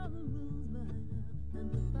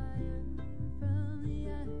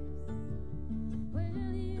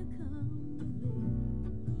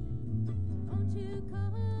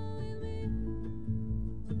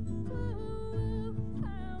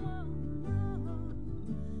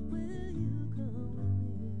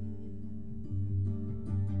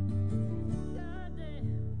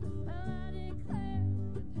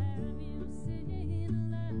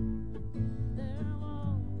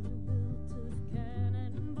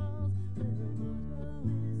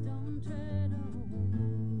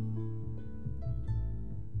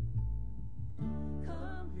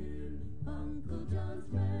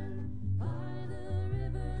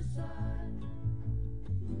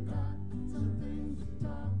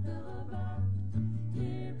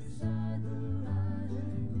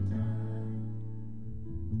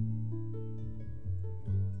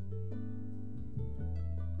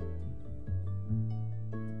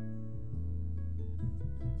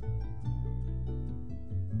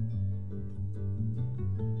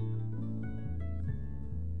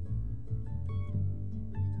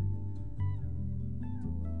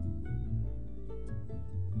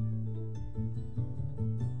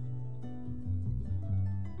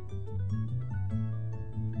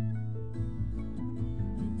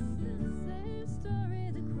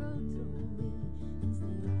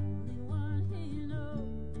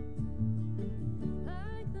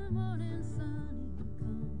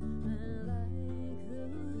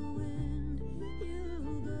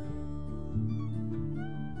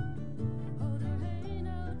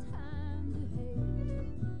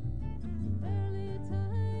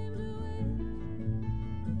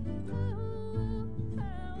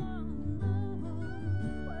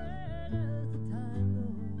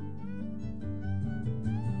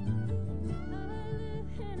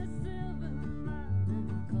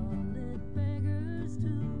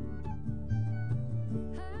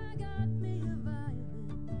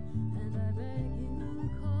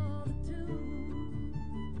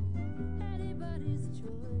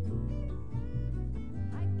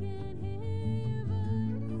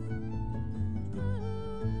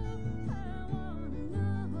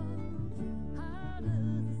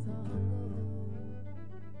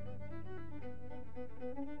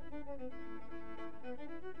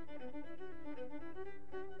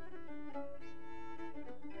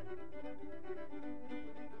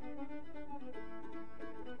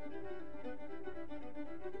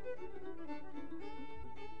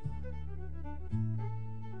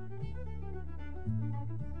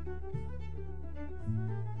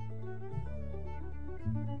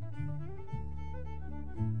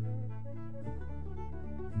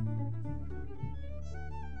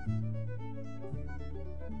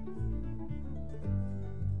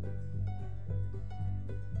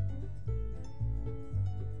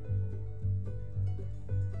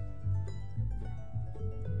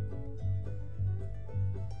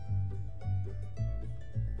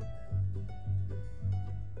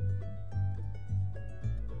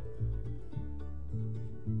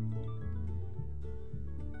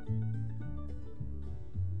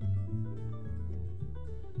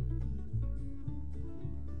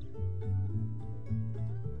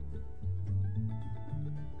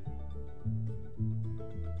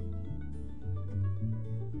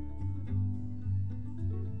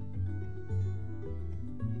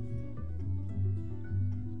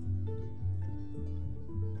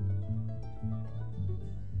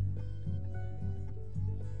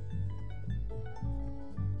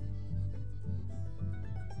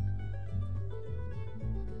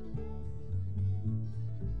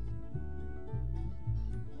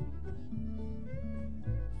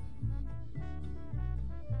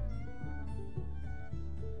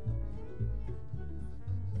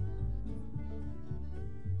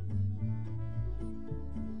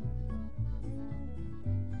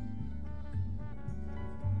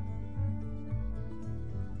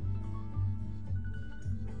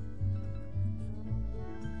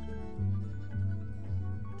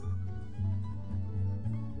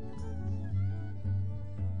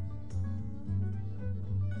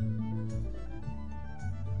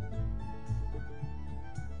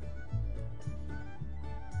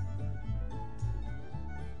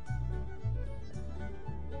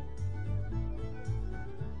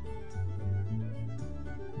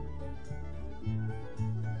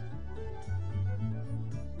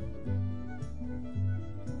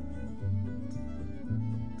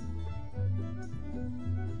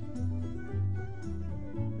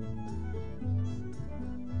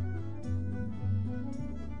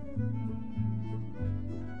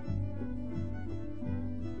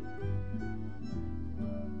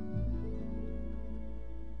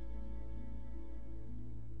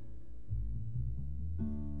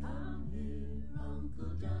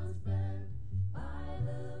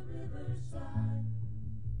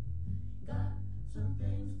 some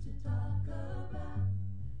things to talk about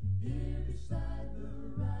here beside the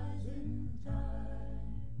rising tide.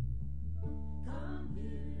 Come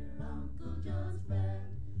here, Uncle John's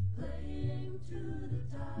band playing to the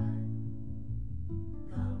tide.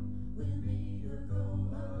 Come with me or go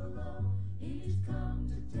alone. He's come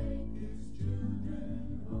to take his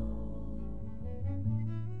children home.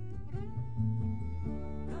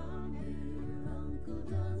 Come here, Uncle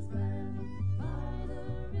John's band by the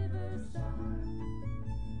riverside.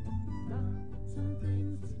 Got some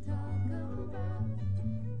things to talk about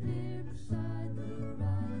here beside the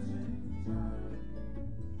rising tide.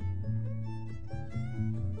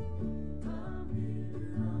 Come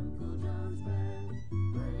here, Uncle John's band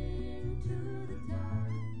playing to the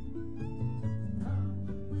tide. Come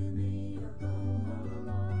with me or go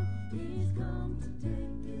alone. He's come to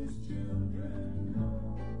take his children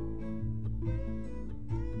home.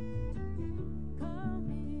 Come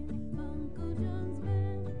here, Uncle John's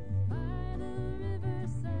band by the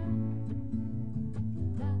riverside.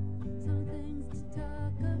 Got some things to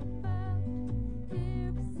talk about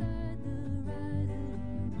here beside the rising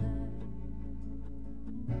tide.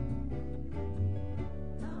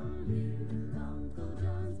 Come here, Uncle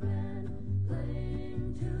John's band playing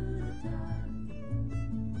to the tide.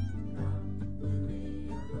 Come with me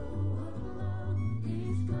or go alone.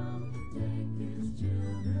 He's come to take his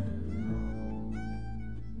children home.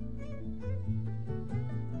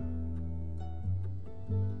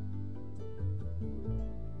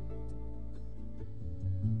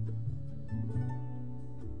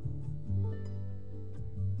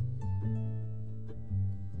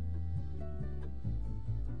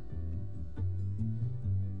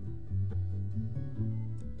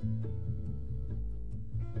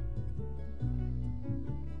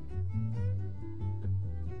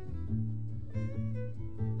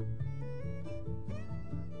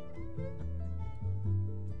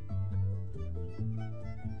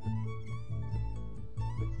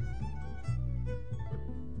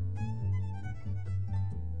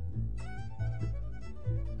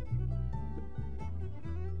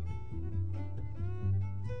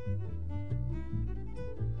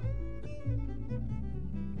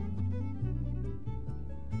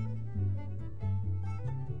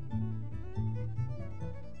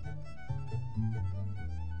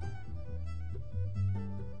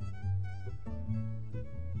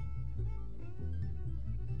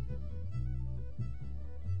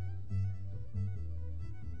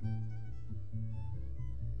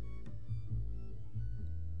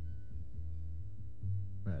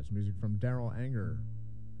 That's music from Daryl Anger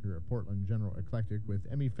here at Portland General Eclectic with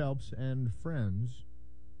Emmy Phelps and friends.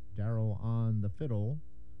 Daryl on the fiddle,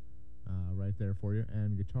 right there for you,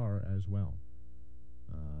 and guitar as well.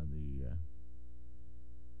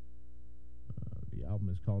 The album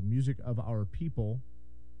is called Music of Our People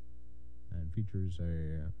and features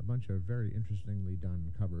a bunch of very interestingly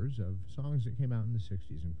done covers of songs that came out in the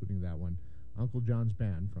 60s, including that one, Uncle John's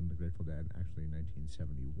Band from the Grateful Dead. Actually,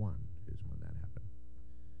 1971 is when that happened.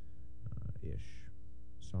 Ish.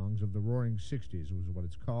 Songs of the Roaring 60s was what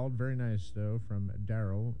it's called. Very nice, though, from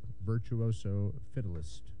Daryl, virtuoso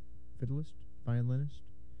fiddlist. Fiddlist? Violinist?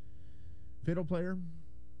 Fiddle player?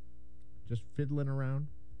 Just fiddling around.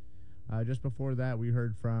 Just before that, we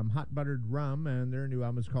heard from Hot Buttered Rum, and their new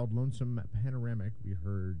album is called Lonesome Panoramic. We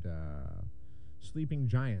heard Sleeping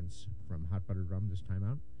Giants from Hot Buttered Rum this time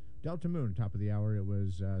out. Delta Moon, top of the hour. It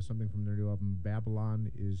was something from their new album,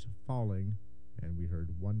 Babylon is Falling, and we heard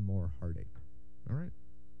One More Heartache. All right.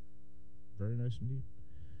 Very nice indeed.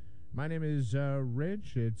 My name is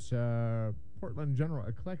Rich. It's Portland General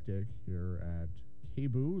Eclectic here at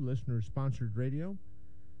KBOO, listener-sponsored radio.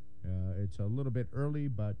 It's a little bit early,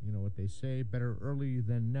 but you know what they say, better early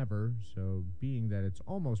than never. So being that it's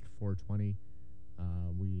almost 4:20,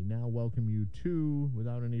 we now welcome you to,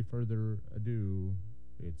 without any further ado,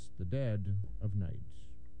 it's The Dead of Night.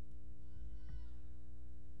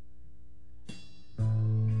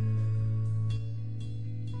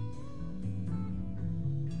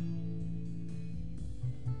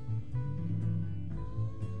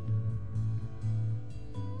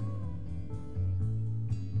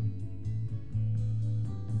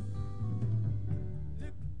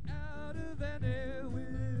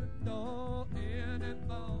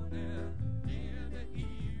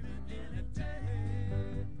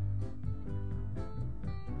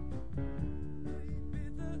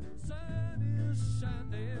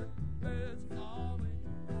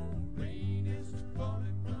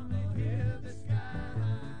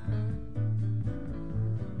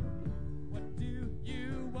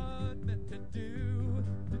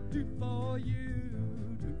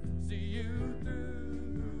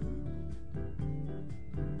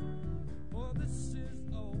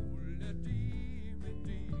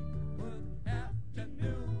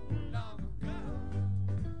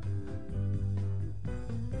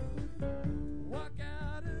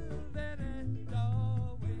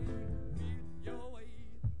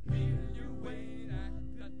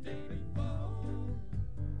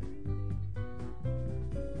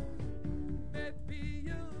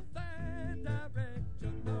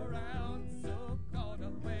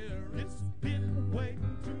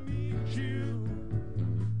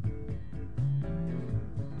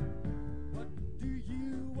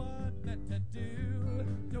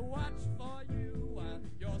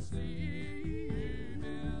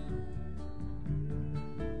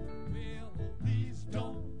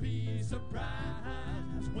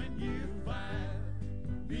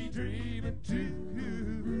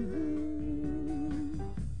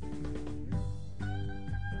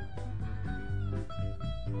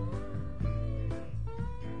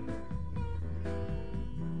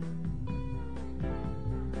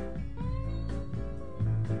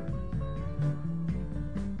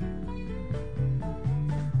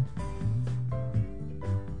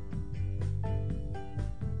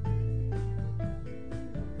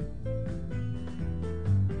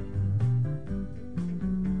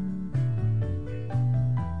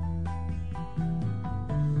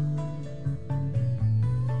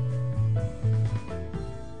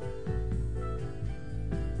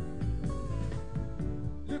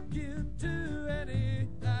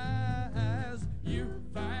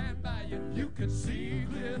 you can see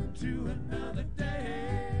clear to another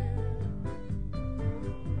day.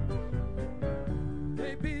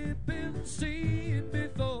 Maybe been seen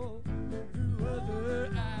before through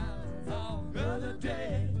other eyes on other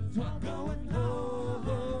days while going home.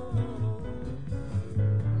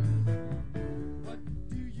 What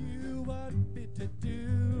do you want me to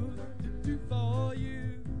do for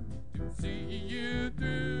you, to see you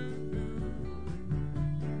through?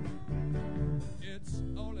 It's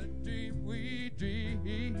all a dream we dream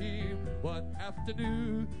one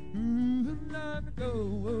afternoon long ago.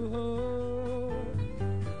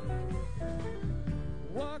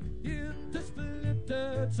 Walk into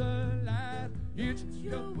splintered sunlight, inch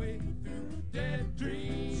your way through dead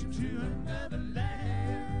dreams to another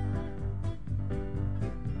land.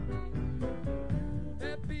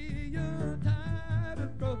 There be your tired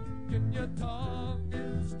and broken, your tongue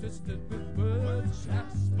is twisted with words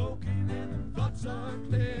half spoken and thoughts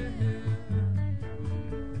unclear.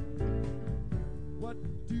 What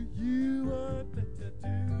do you want me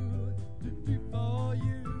to do for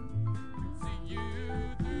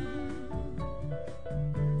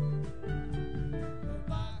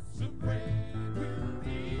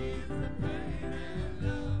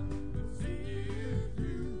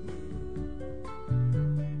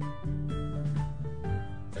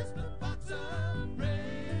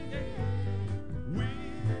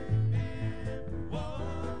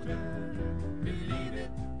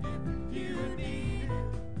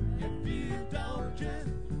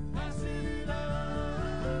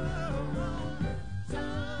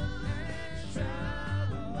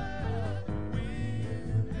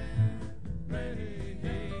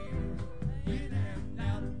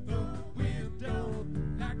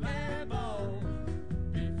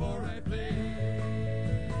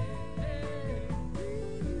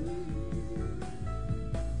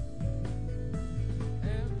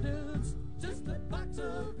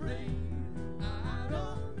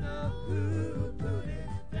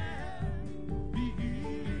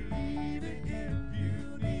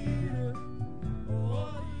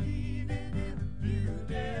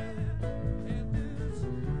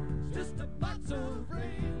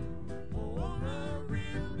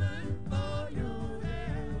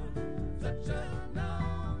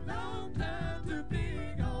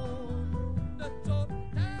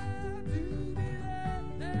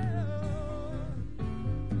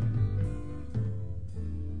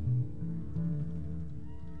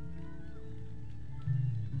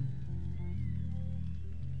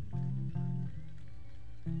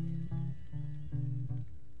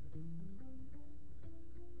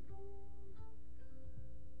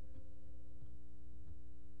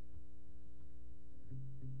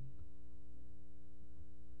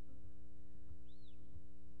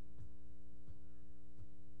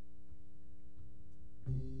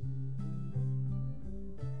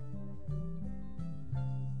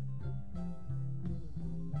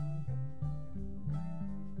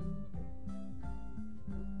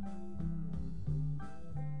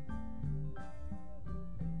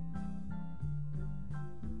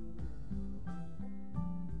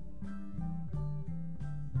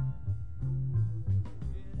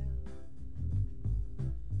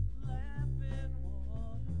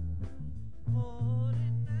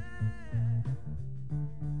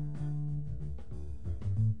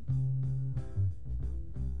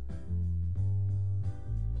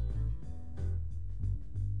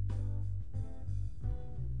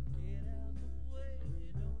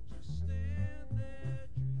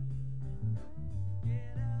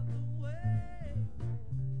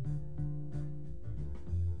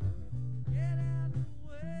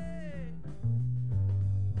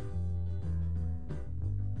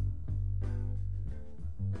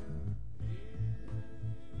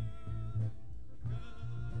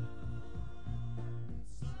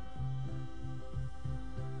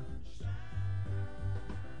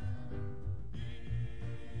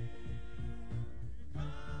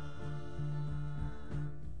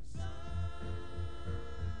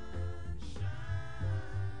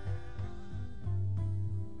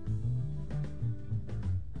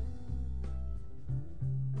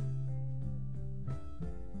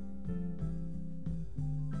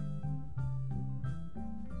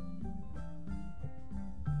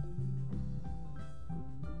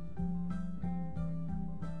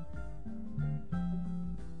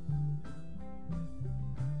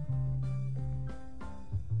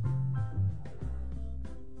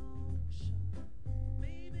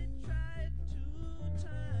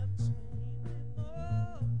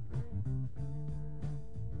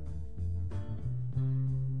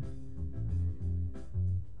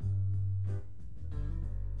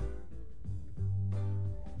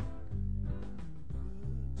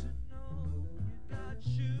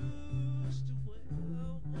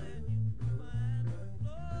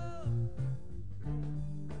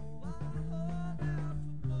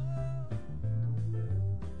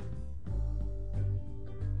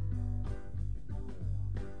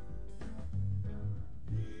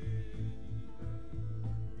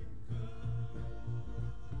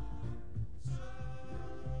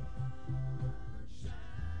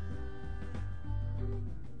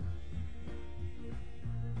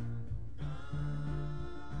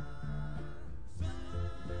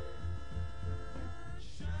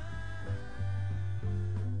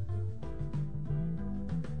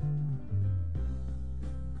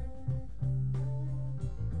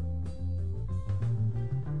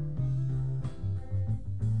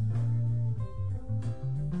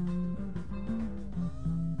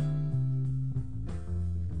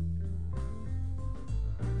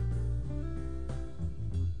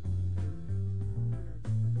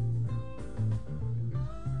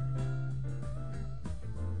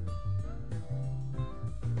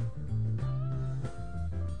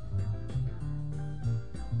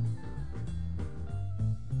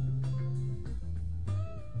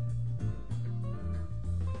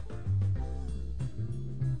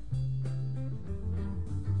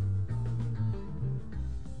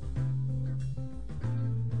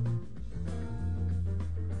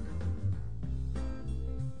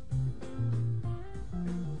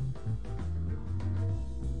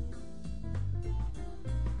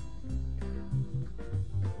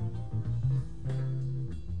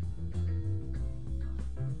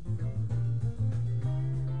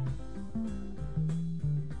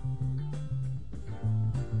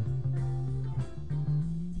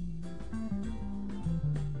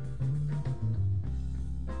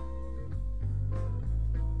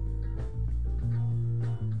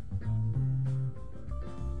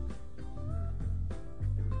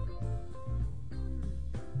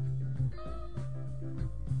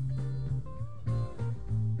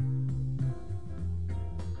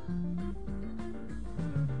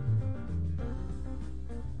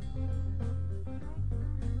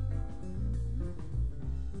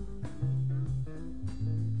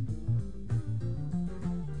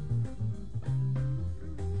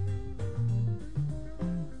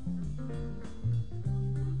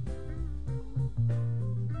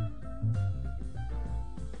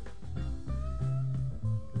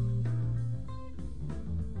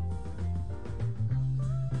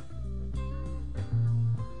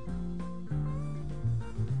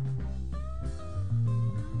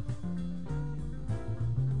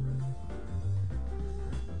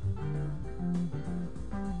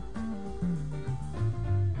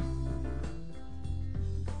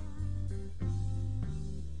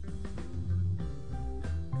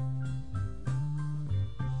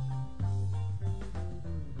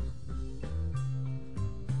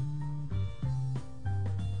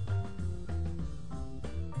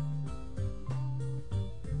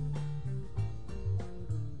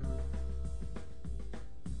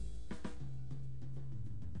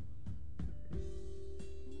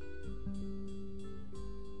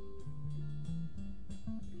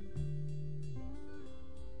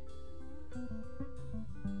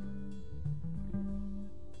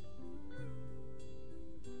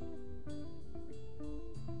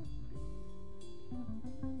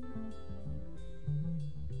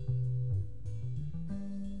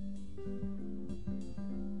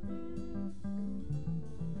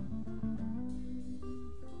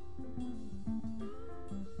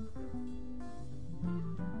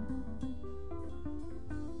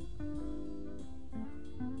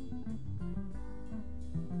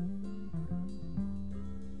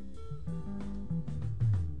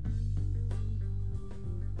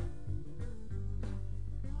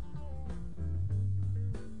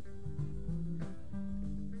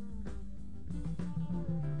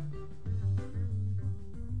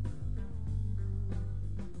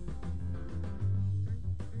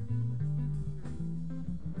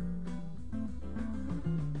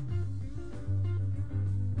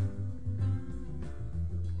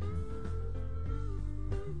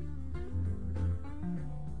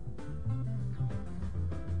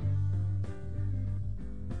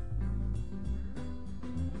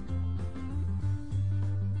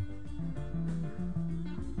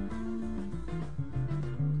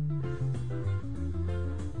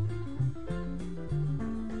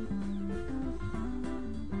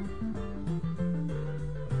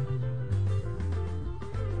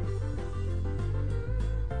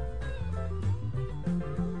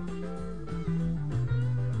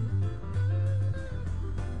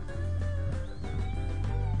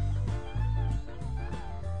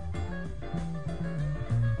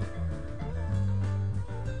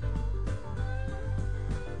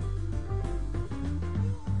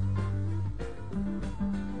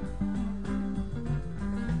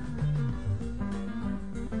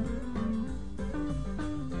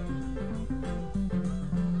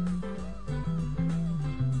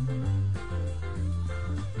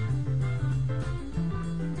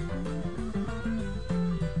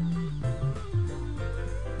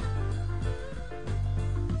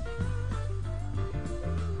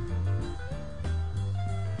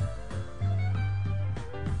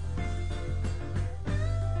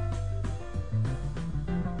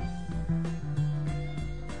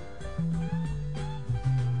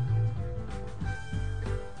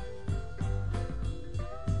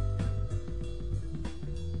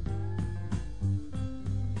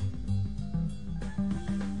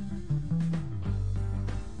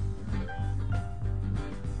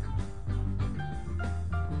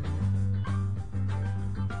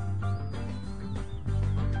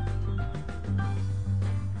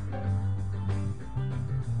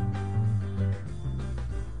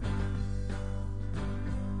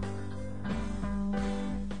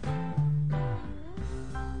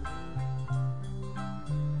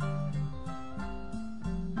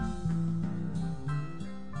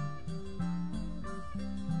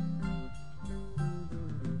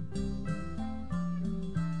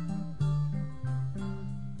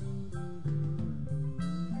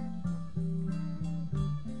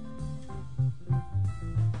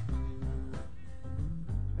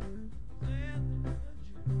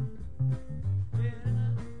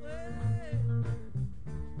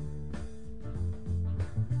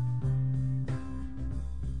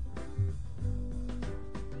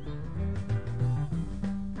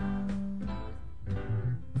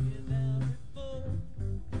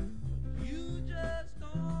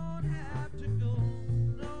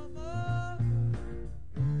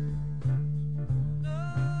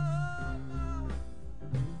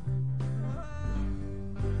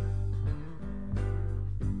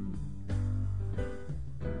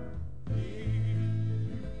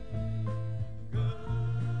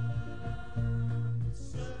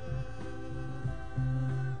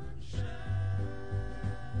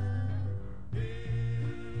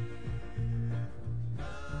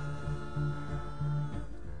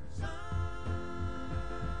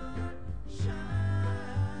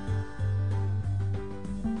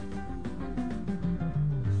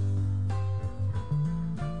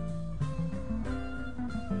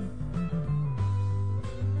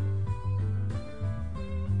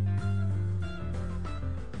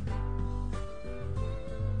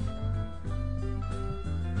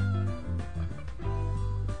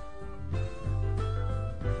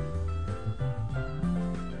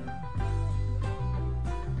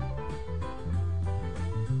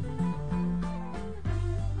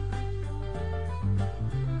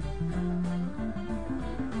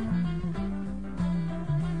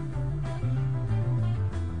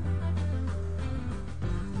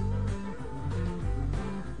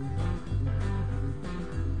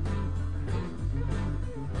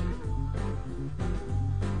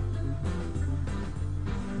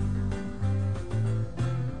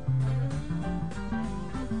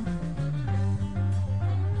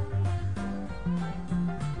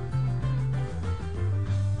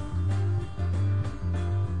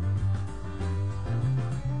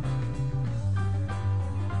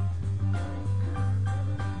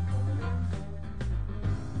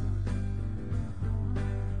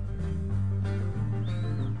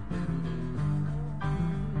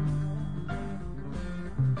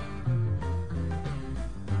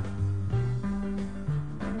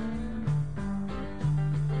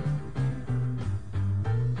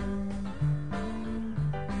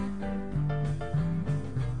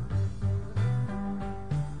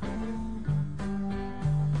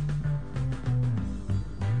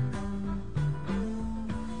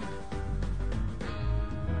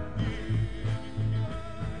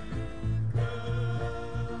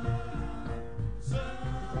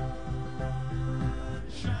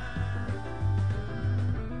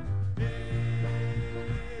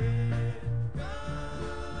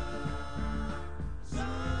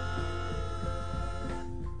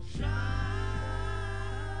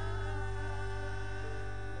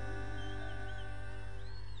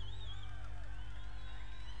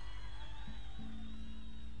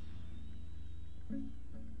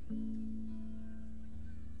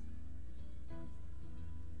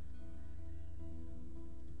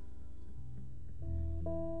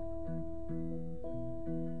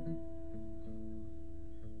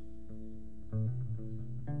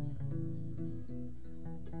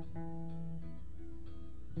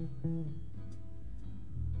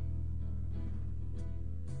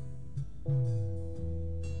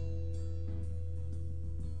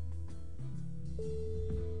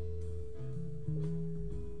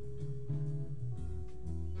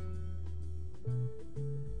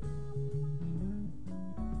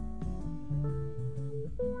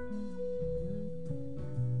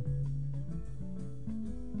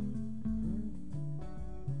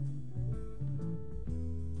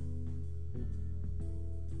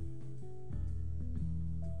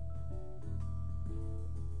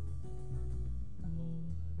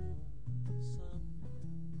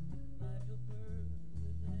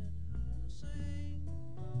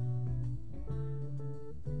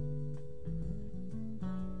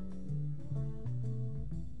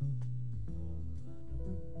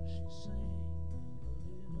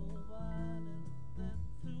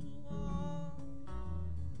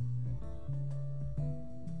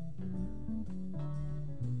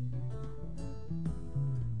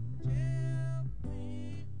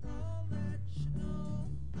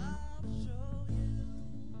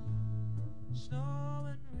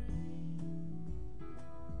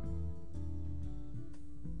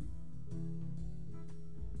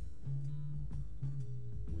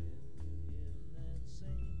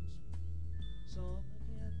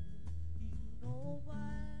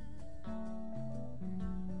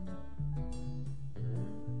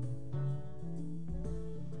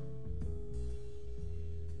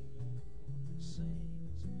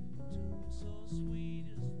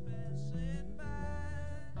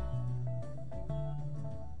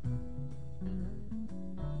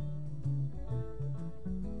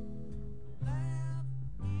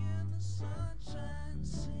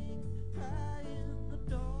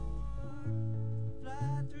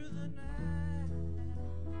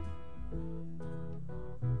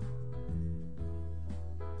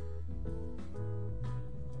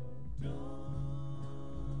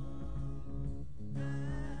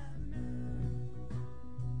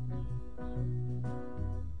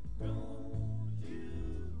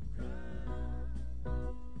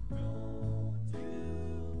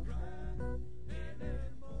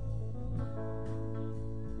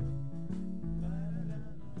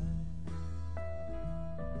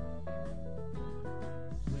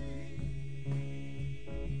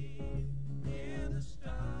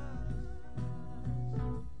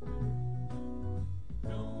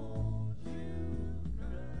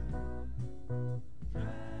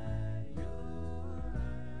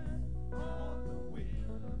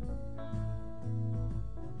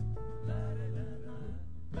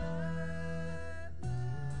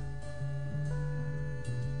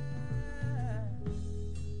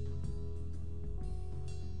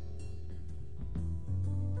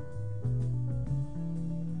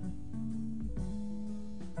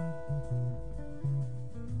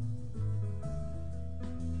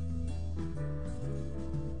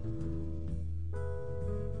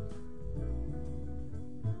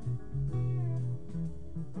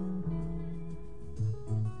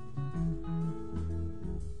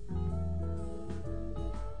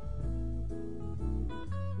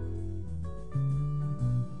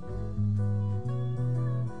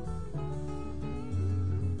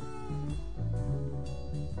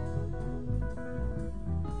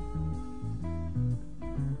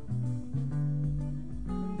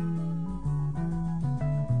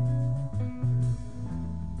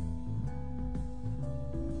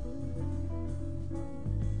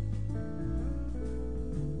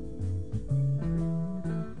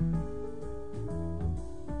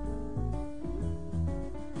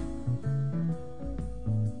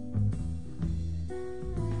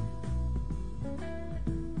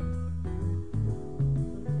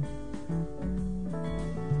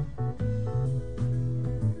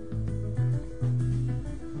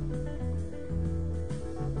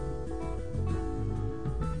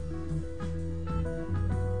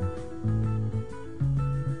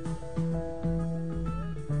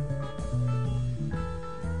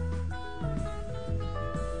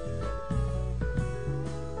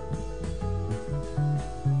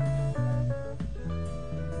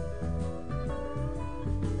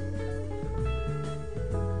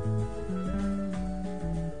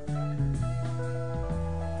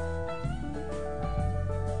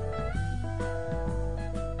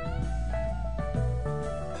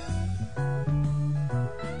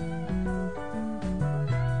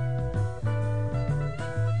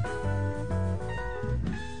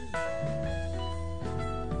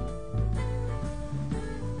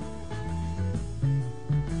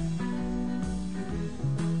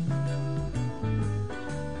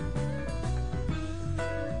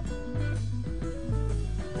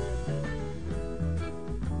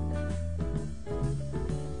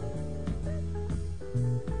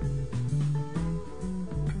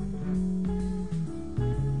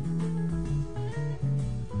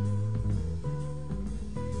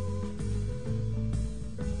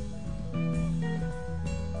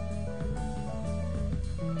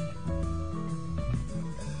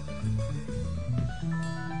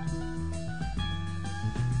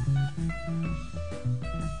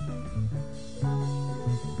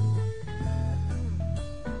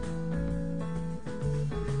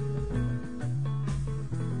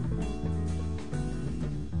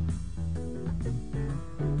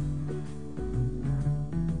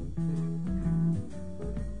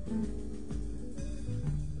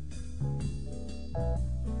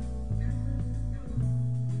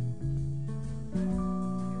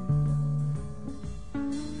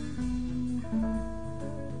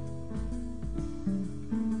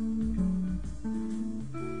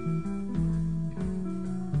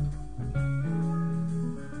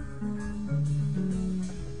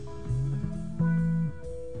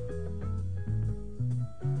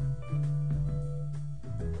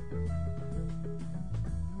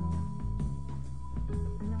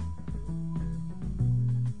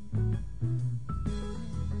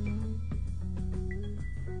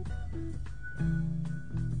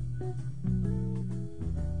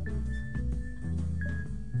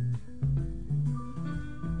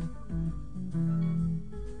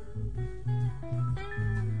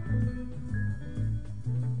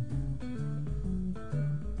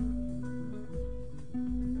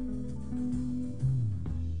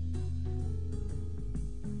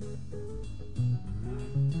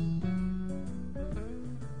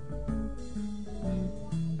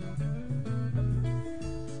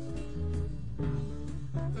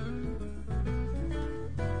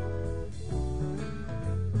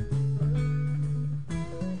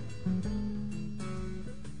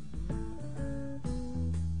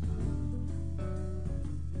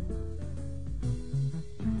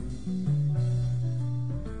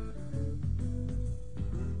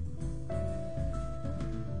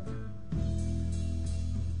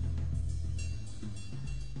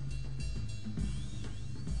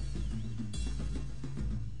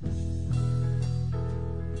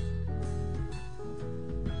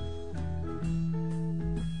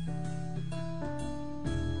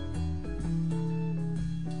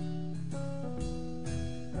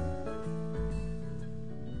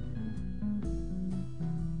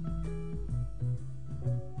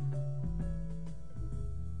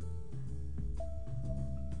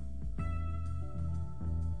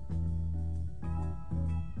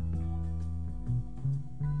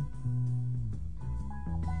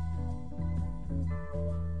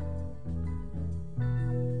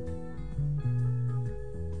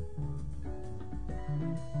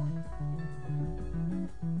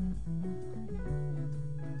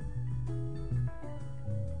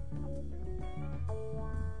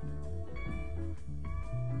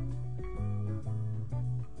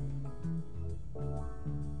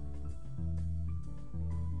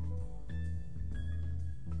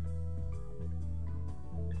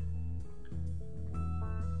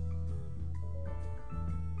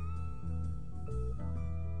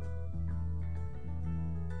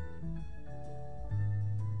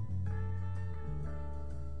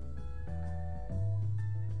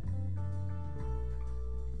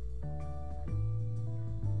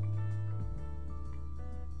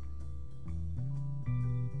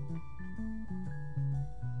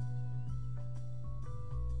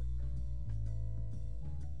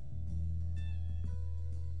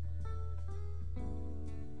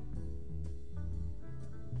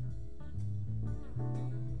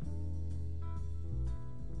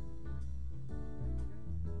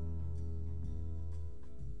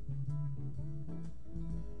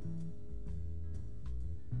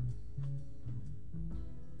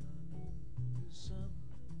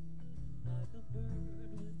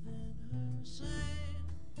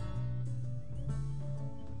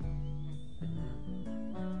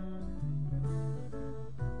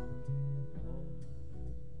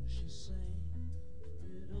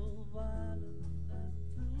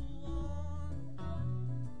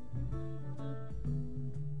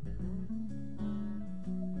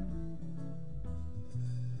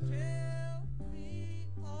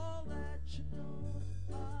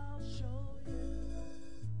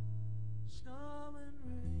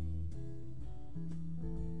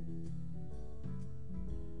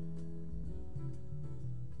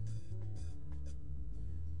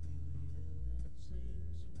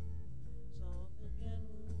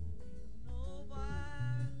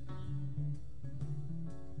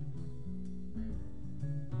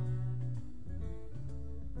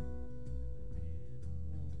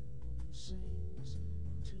sings a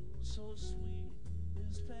tune so sweet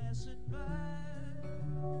is passing by.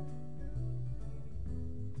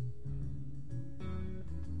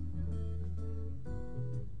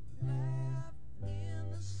 Laugh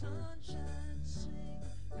in the sunshine, sing,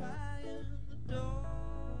 cry in the door,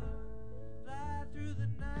 fly through the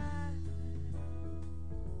night.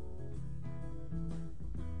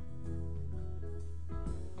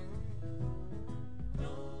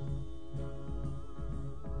 Don't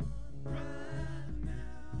cry now.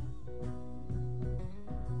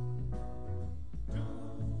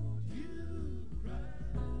 Don't you cry.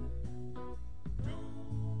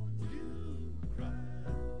 Don't you cry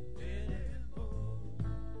anymore.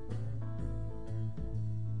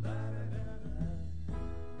 La da da da.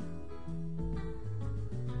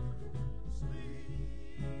 Sleep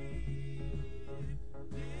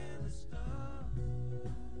in the stars.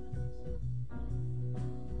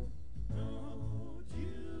 Don't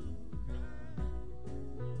you cry.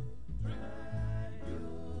 Dry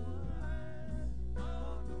your eyes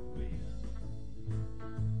on the wind.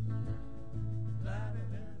 La da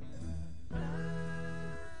da da. La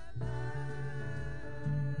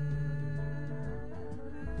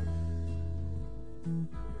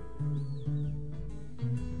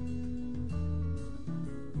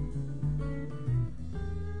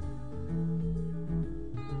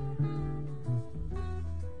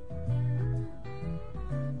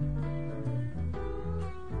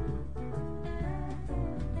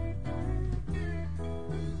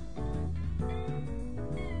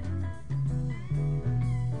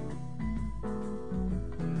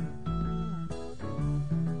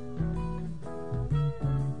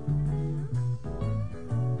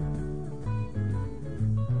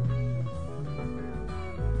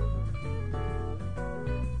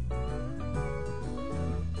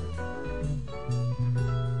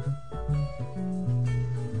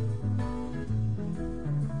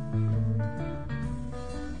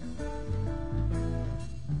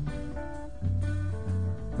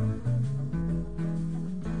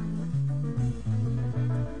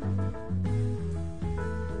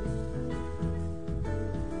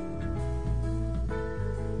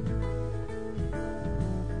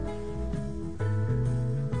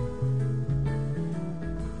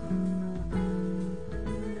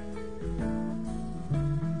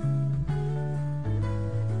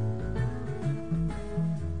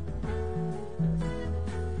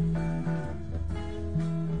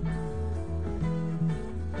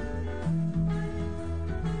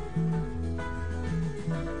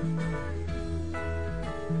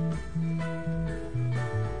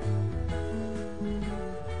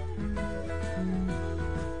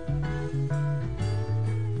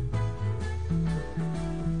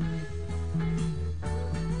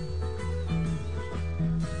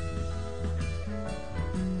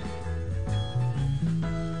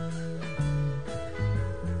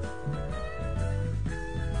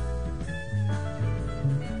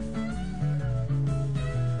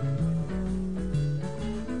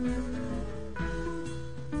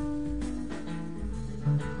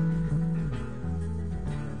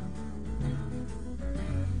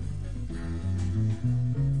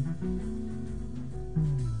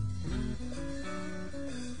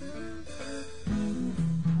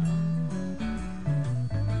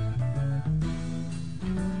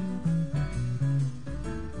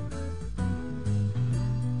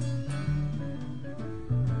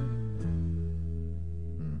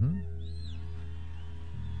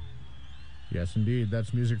Yes, indeed.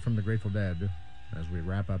 That's music from the Grateful Dead as we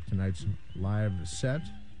wrap up tonight's live set.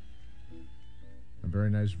 A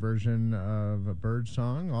very nice version of a bird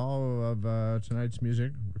song. All of tonight's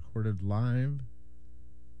music recorded live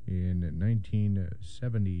in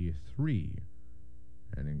 1973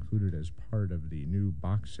 and included as part of the new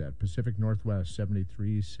box set, Pacific Northwest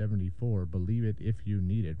 73-74, Believe It If You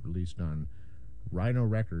Need It, released on Rhino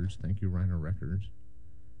Records. Thank you, Rhino Records.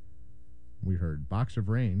 We heard Box of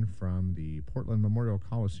Rain from the Portland Memorial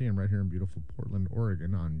Coliseum right here in beautiful Portland,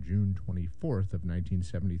 Oregon on June 24th of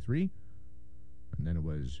 1973. And then it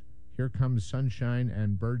was Here Comes Sunshine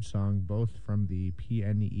and Birdsong, both from the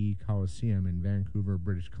PNE Coliseum in Vancouver,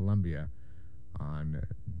 British Columbia on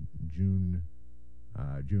June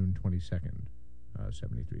 22nd,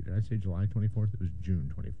 73. Did I say July 24th? It was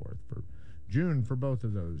June 24th for both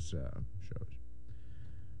of those shows.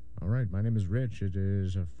 All right, my name is Rich. It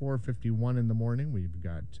is 4:51 in the morning. We've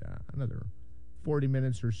got another 40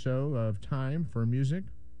 minutes or so of time for music.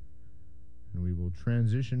 And we will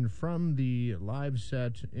transition from the live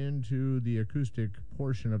set into the acoustic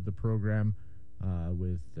portion of the program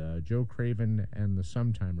with Joe Craven and the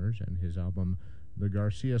Sometimers and his album, The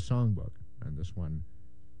Garcia Songbook. And this one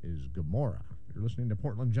is Gomorrah. You're listening to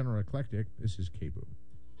Portland General Eclectic. This is KBOO.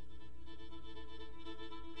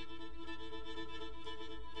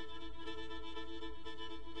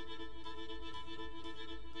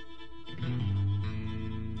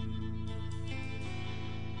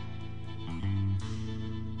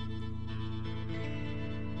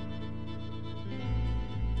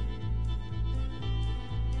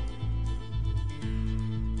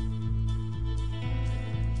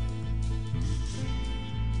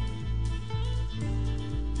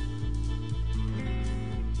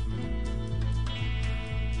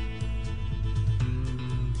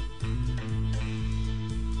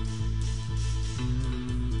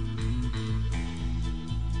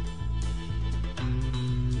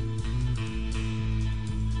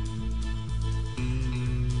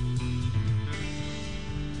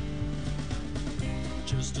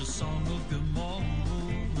 Just a song of Gomorrah.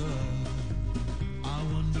 I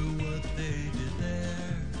wonder what they did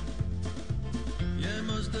there. Yeah, it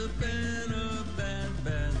must have been a bad,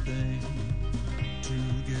 bad thing to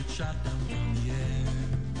get shot down from the air.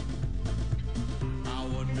 I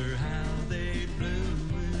wonder how they blew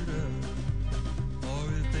it up, or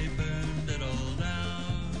if they burned it all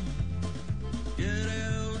down. Get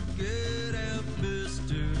out,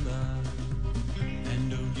 Mr. Love,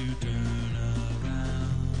 and don't you turn around.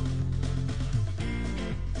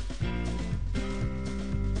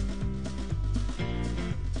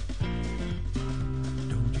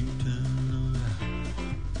 Don't you turn around.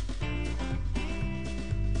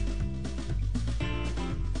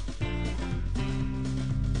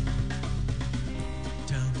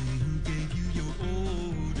 Tell me who gave you your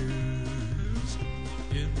orders.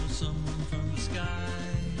 It was someone from the sky.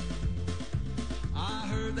 I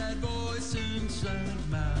heard that voice inside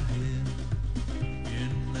my head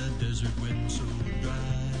in the desert wind so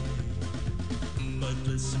dry. But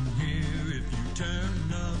listen here, if you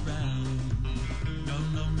turn around, no,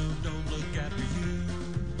 don't look after you.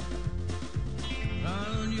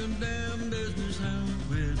 Mind your damn business how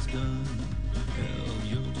it's done. Hell,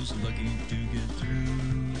 you're just lucky to get through.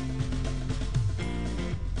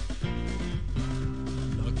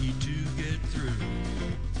 Lucky to get through.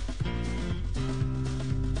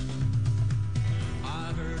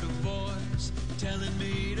 I heard a voice telling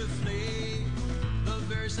me to flee, the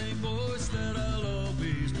very same voice that I'll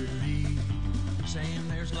always believe, saying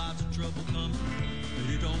there's lots of trouble coming, but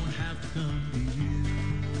it don't have to come to you.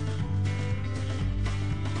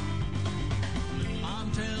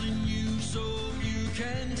 I'm telling you so you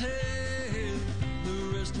can tell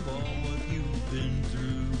the rest of all what you've been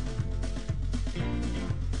through.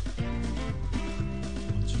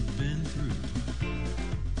 What you've been through.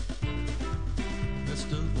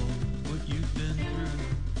 Rest of all what you've been through.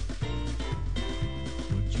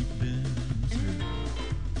 What you've been through.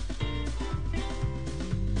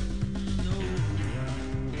 No.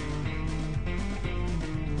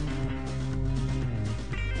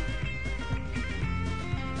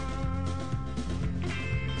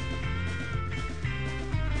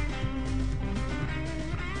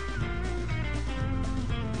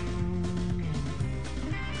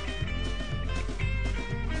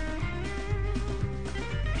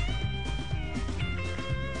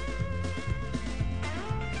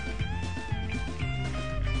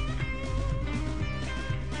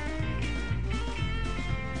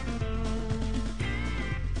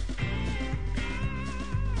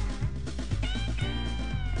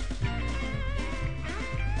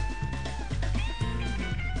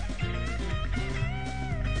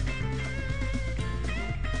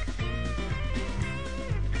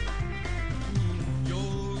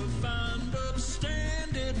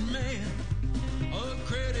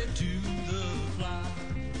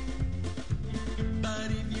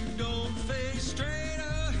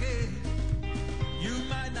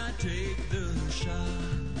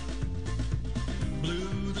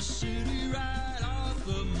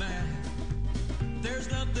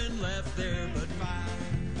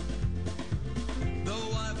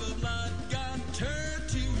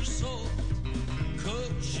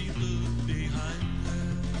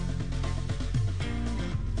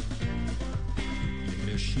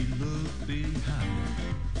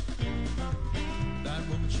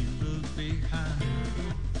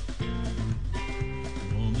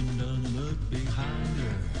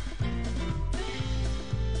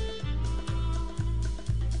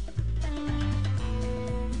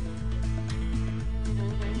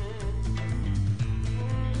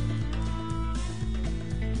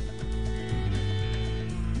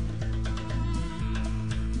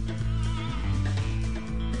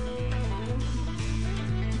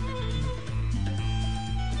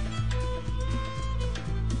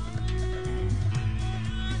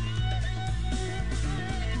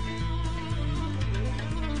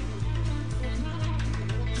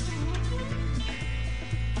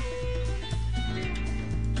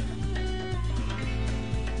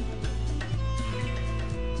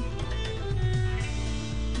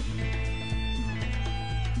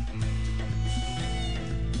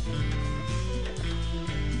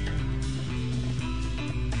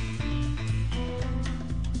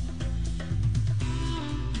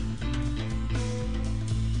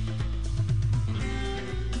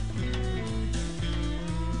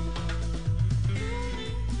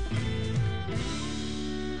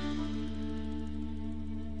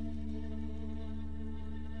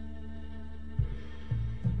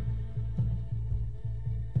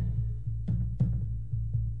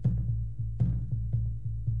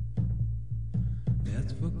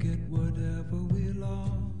 Let's forget whatever we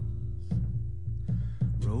lost,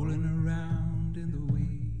 rolling around in the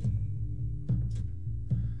weeds,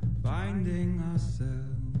 finding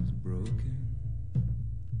ourselves broken,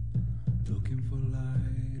 looking for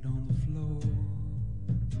light on the floor.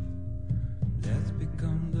 Let's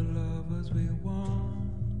become the lovers we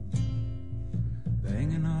want,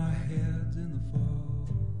 banging our heads in the fog.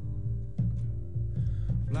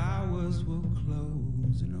 Flowers will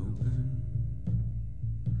close and open,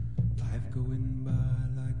 life going by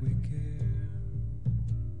like we care.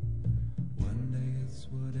 One day it's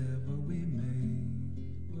whatever we made,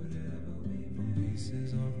 from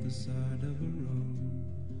pieces off the side of a road,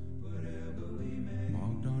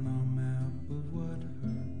 marked on our map of what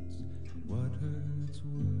hurts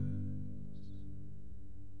worse.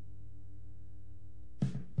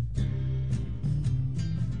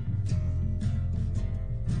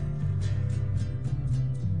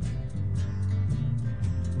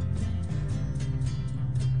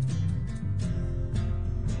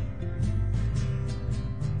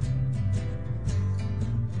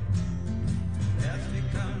 Let's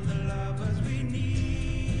become the lovers we need.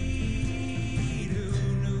 Who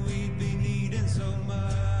knew we'd be needing so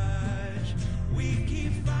much? We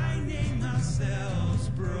keep finding ourselves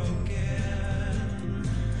broken,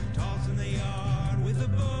 tossing the yard with the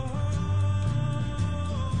bones.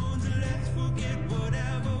 Let's forget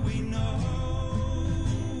whatever we know,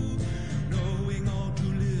 knowing all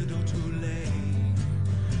too little too late,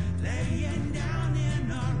 laying down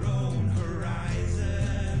in our own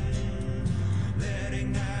horizon,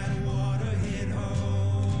 letting that water hit home.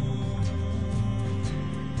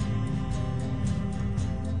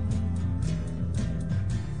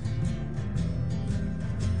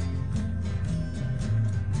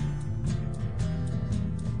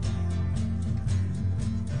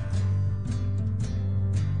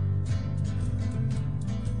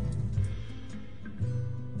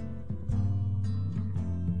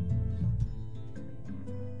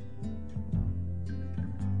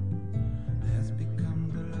 Let's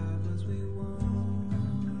become the lovers we want,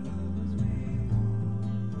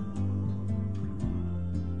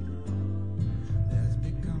 Let's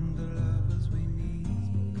become the lovers we need.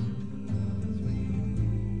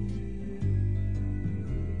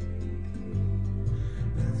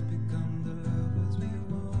 Let's become the lovers we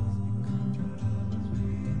want,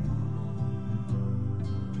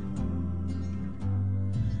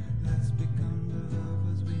 Let's become the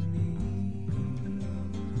lovers we need.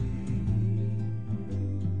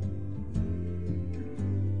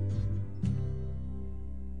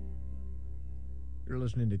 You're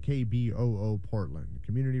listening to KBOO Portland,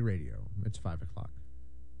 Community Radio. It's 5 o'clock.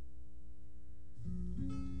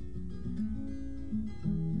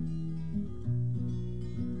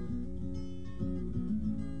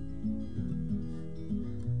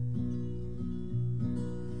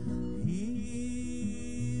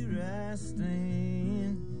 Here I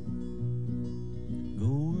stand,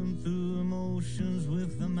 going through emotions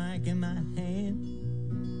with the mic in my hand,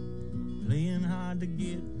 playing hard to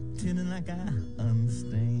get, pretending like I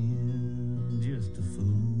understand. Just a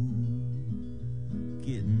fool,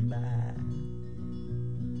 getting by.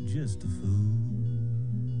 Just a fool,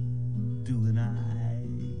 doing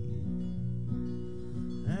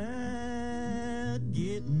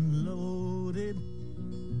getting loaded,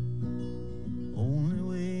 only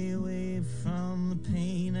way away from the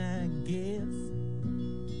pain, I guess.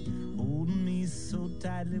 Holding me so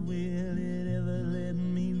tightly, will it ever let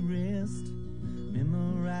me rest?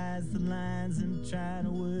 Memorize the lines and try to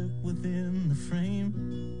work within the frame.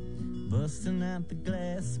 Busting out the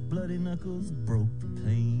glass, bloody knuckles broke the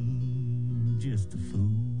pane. Just a fool,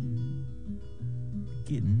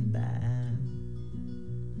 getting by.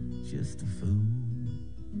 Just a fool,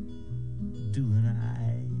 doing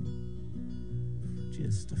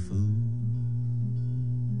just a fool,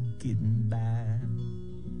 getting by.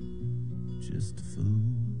 Just a fool,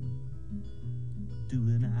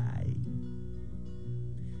 doing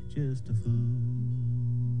just a fool,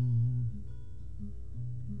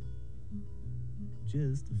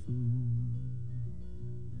 just a fool.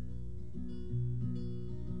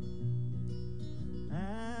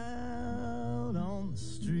 Out on the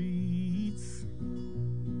streets,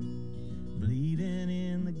 bleeding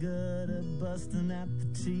in the gutter, busting out the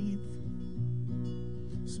teeth.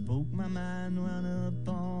 Spoke my mind, wound up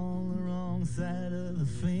on the wrong side of the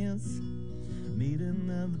fence. Made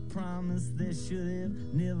another promise that should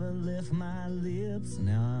have never left my lips.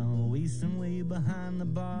 Now I'm wasting way behind the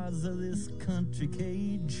bars of this country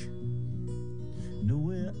cage.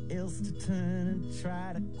 Nowhere else to turn and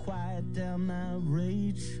try to quiet down my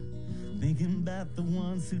rage. Thinking about the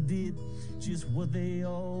ones who did just what they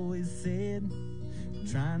always said.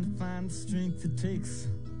 Trying to find the strength it takes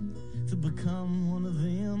to become one of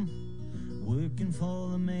them. Working for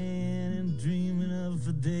the man and dreaming of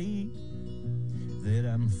the day that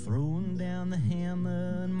I'm throwing down the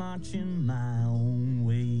hammer and marching my own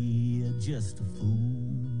way. Just a fool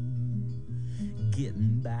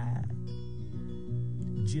getting by.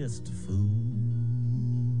 Just a fool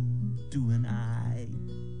doing I.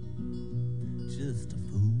 Just a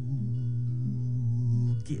fool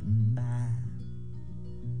getting by.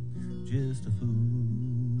 Just a fool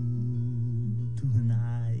doing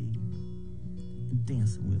I. And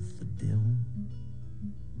dancing with the devil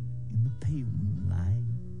in the pale moonlight.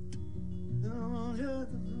 Oh,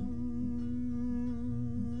 just a fool.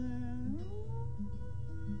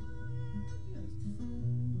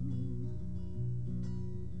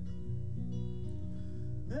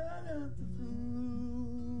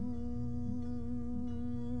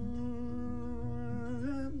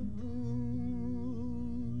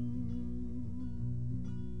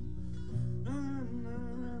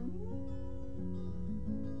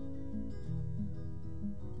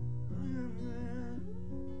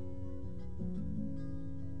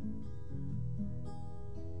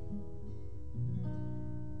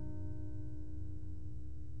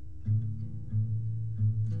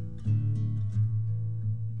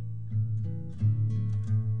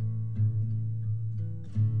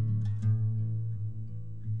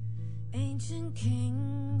 Ancient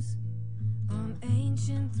kings on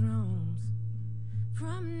ancient thrones,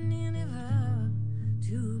 from Nineveh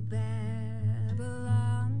to Babylon,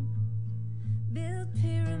 built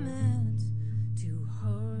pyramids to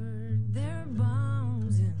hoard their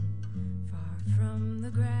bones, and far from the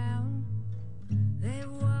ground they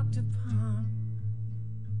walked upon.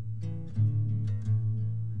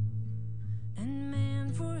 And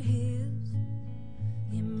man, for his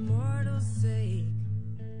immortal sake,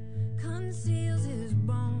 conceals his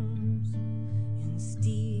bones in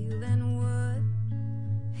steel and wood.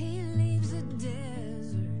 He leaves a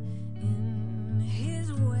desert in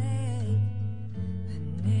his way that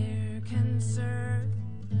ne'er can serve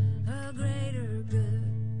a greater good.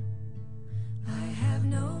 I have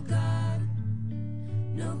no God,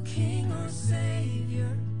 no king or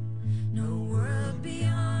savior, no world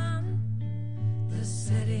beyond the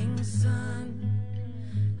setting sun.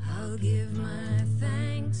 I'll give my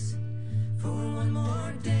thanks for one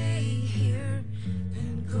more day here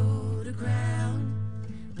and go to ground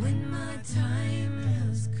when my time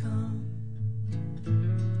has come.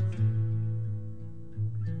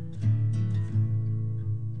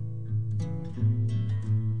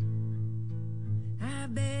 I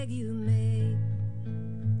beg you, make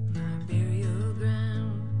my burial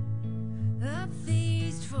ground a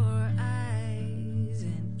feast for eyes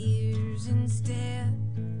and ears instead,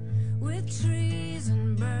 with trees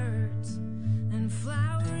and birds and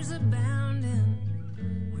flowers abounding,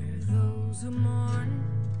 where those who mourn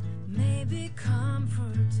may be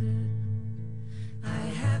comforted. I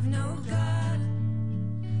have no God,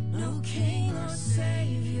 no king or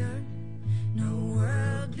savior, no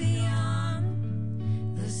world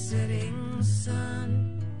beyond the setting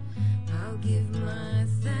sun. I'll give my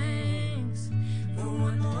thanks for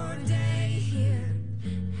one more day here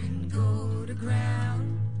and go to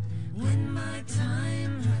ground when my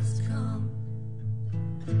time has come.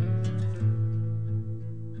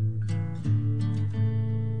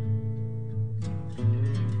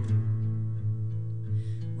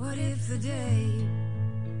 What if the day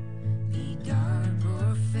be dark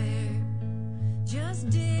or fair? Just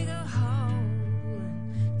dig a hole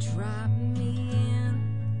and drop me in.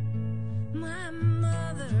 My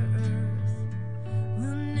Mother Earth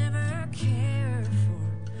will never care for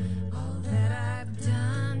all that I've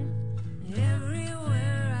done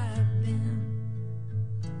everywhere I've been.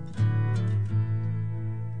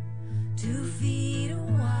 To feed a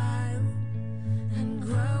wild and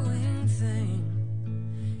growing thing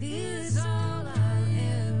is all I'll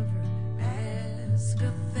ever ask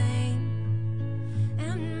of fame.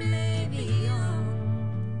 And maybe on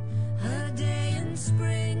a day in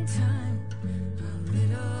springtime, a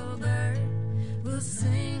little bird will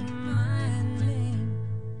sing my name.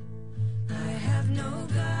 I have no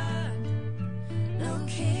God, no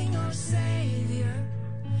king or savior,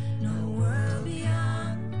 no world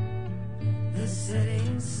beyond the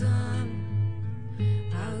setting sun.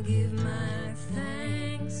 I'll give my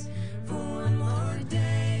thanks for one more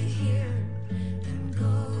day here and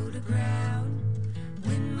go to ground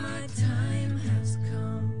when my time has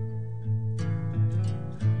come.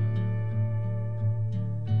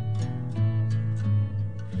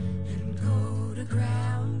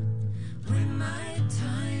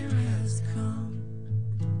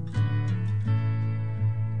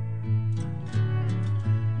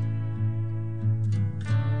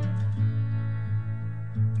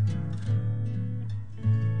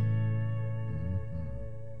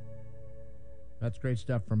 That's great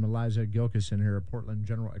stuff from Eliza Gilkison here at Portland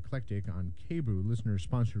General Eclectic on KBOO,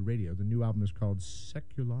 listener-sponsored radio. The new album is called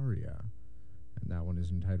Secularia, and that one is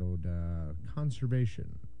entitled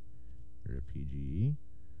Conservation here at PGE.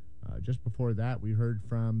 Just before that, we heard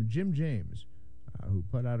from Jim James, who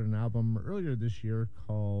put out an album earlier this year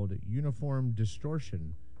called Uniform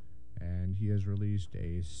Distortion, and he has released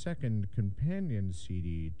a second companion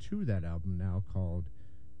CD to that album now called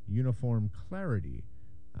Uniform Clarity,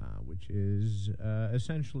 which is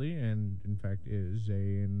essentially, and in fact is,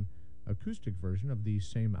 an acoustic version of the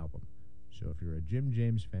same album. So if you're a Jim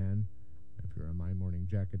James fan, if you're a My Morning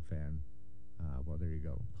Jacket fan, well, there you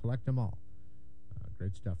go. Collect them all.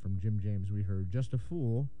 Great stuff from Jim James. We heard Just a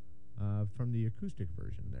Fool from the acoustic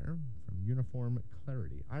version there, from Uniform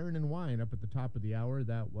Clarity. Iron and Wine up at the top of the hour.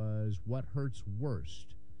 That was What Hurts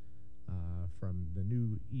Worst from the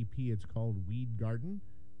new EP. It's called Weed Garden.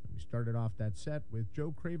 We started off that set with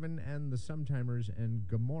Joe Craven and the Sometimers and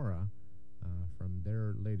Gomorrah from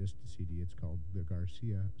their latest CD. It's called The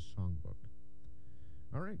Garcia Songbook.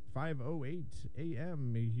 All right, 5:08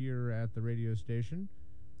 a.m. here at the radio station.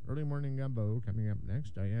 Early Morning Gumbo coming up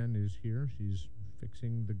next. Diane is here. She's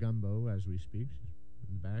fixing the gumbo as we speak. She's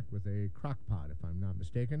in the back with a crock pot, if I'm not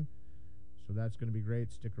mistaken. So that's going to be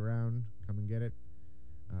great. Stick around. Come and get it.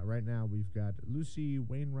 Right now, we've got Lucy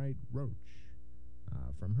Wainwright Roach.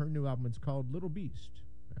 From her new album, it's called Little Beast,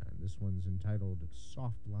 and this one's entitled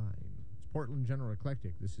Soft Line. It's Portland General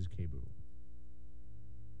Eclectic. This is KBOO.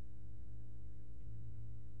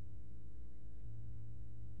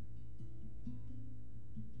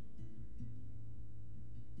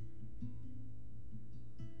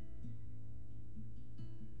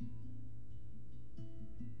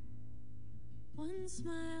 One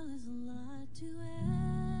smile is a lot to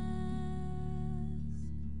ask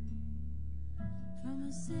from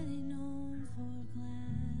a city known for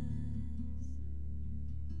class,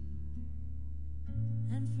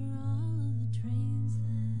 and for all of the trains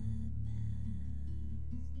that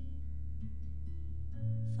pass,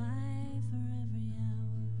 5 for every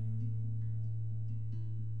hour.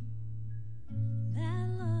 Bad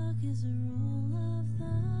luck is a rule of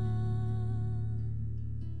thumb,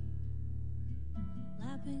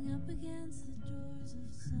 lapping up against the doors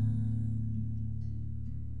of sun.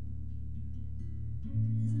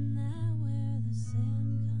 Isn't that where the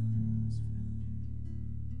sand comes from?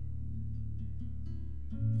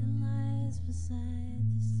 That lies beside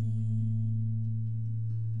the sea.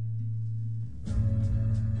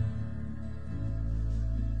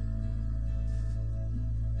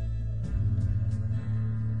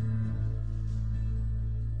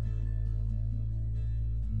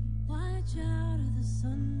 Watch out or the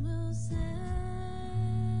sun will set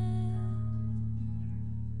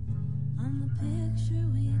on the picture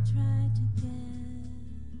we tried to get,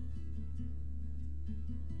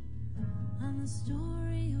 on the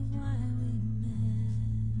story of why we met,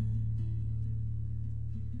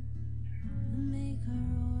 the maker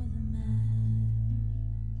or the match.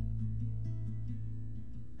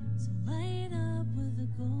 So light up with a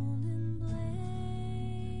golden blaze,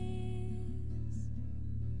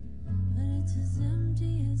 but it's as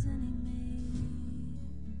empty as any maze,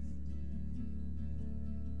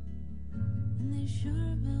 and they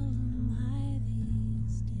sure build them high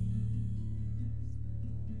these days.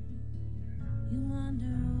 You wander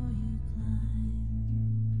or you climb.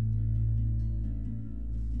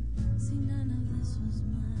 See, none of this was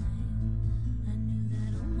mine. I knew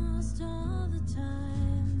that almost all the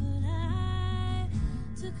time, but I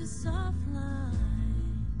took a soft line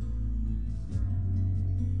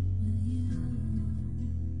with you.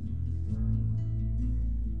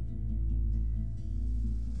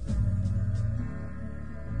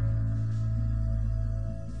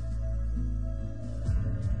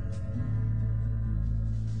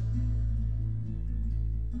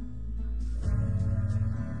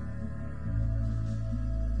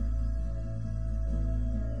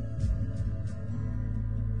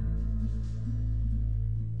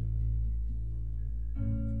 A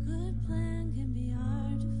good plan can be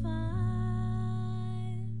hard to find.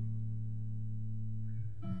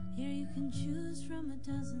 Here you can choose from a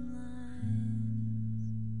dozen lines,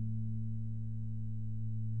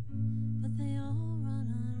 but they all run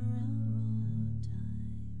on railroad time.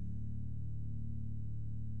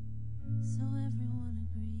 So everyone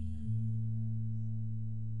agrees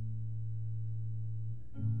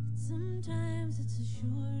that sometimes it's a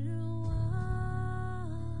shorter walk.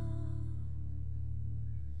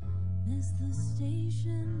 Miss the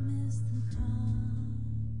station, miss the talk,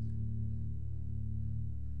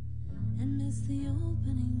 and miss the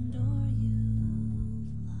opening door you've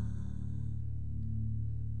locked,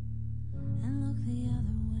 and look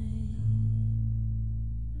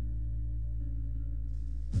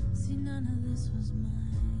this was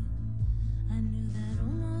mine. I knew that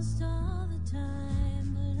almost all the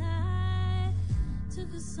time, but I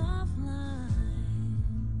took a soft line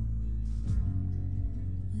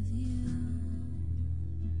with you.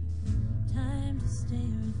 Time to stay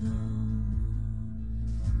or go.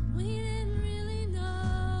 We didn't really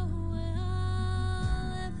know,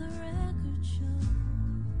 well, let the record show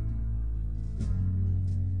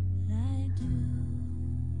that I do now.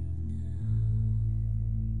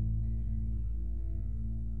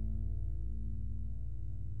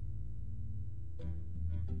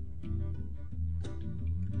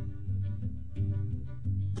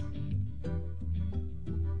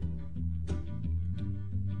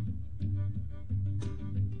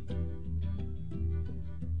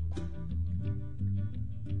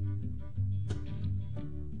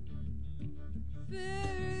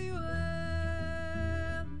 Very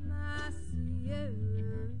well, my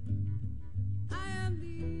Sierra. I am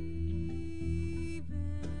leaving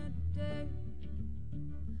today.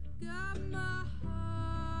 Got my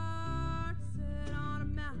heart set on a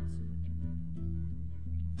mountain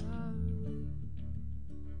far away.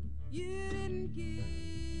 You didn't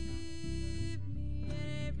give me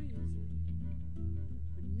any reason,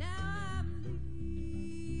 but now I'm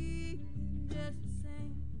leaving just the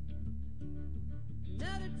same.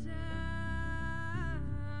 Another time,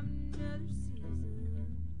 another season,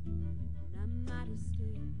 and I might have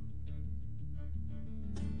stayed.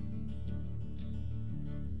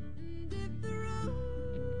 And if the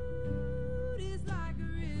road is like a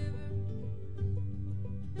river,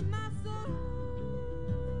 and my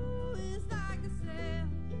soul is like a sail,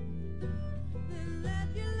 then let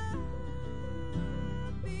your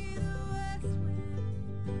love be the west wind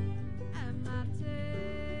at my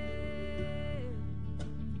tail.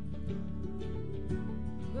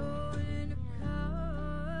 Going to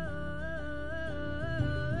Colorado.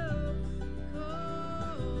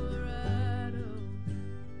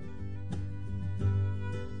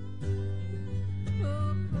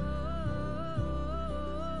 Oh,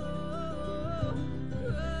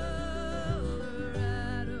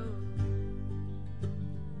 Colorado.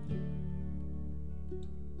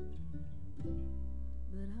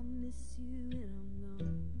 But I miss you when I'm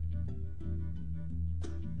gone.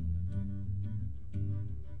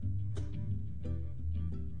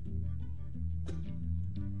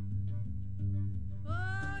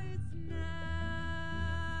 Oh, it's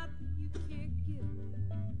not that you can't give me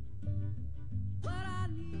what I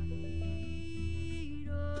need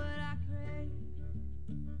or what I crave.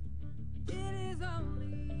 It is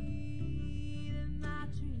only that my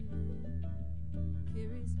dreaming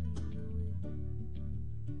carries me away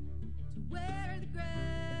to where the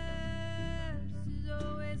grass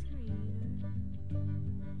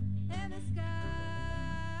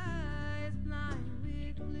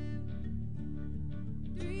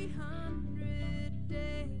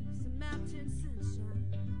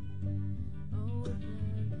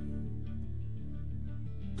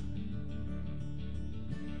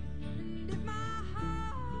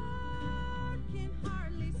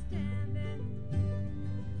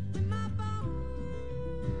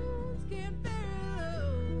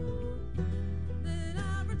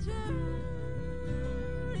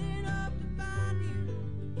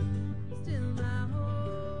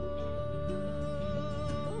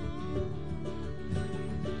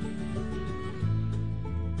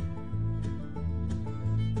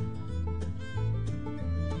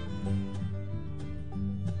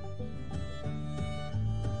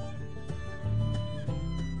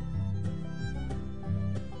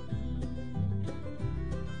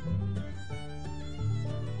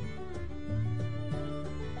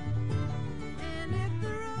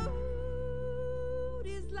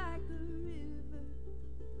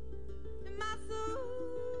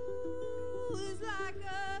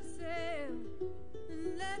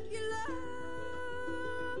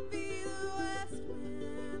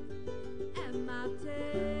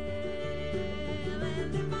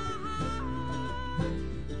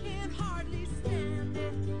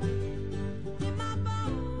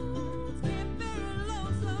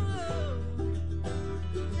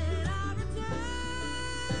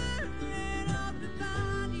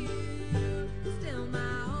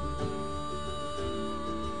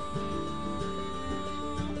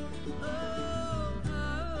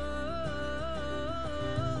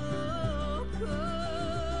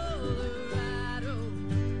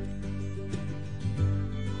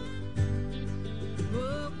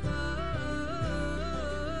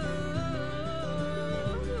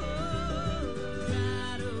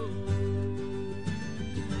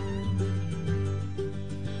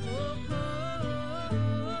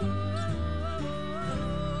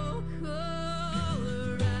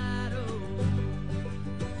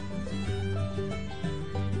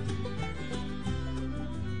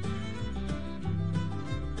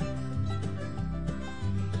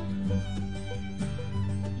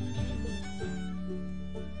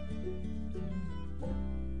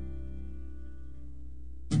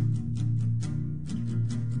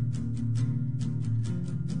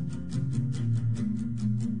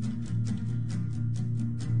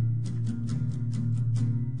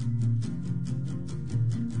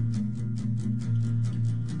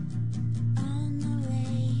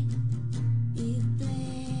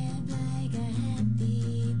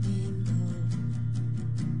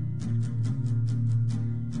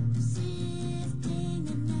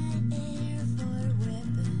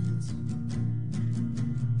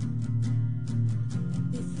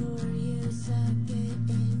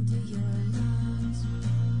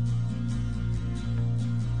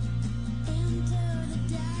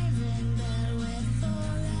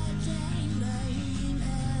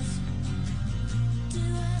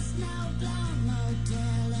snow-blown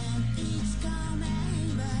motel and beachcombing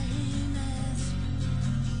behemoths.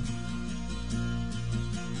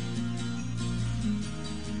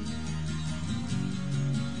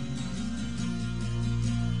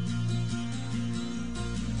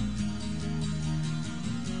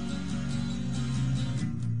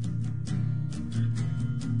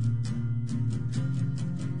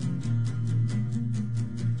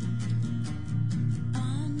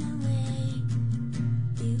 On the way,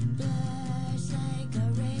 you blur like a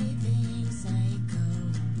raving psycho,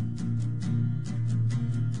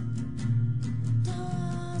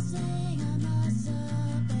 tossing a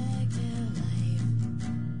muscle back to life.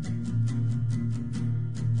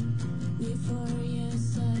 Euphoria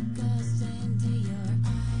suck us into your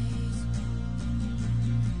eyes,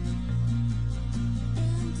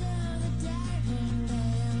 into the darkened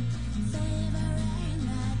veil, favoring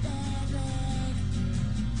my bad leg.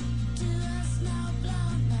 To a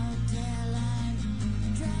snow-blown motel, I'm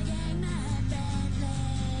dragging my bad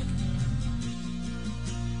leg.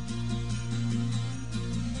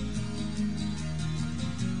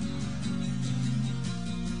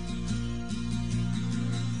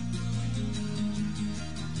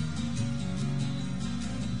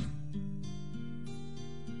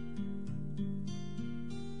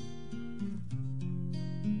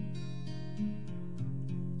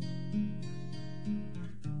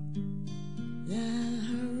 The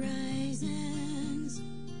horizons,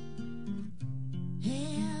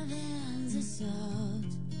 heaven's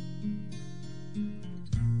assault.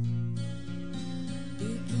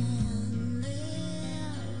 You can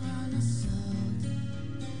live on assault.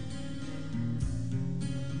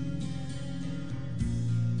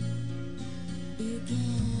 You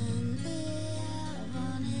can live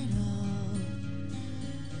on it all.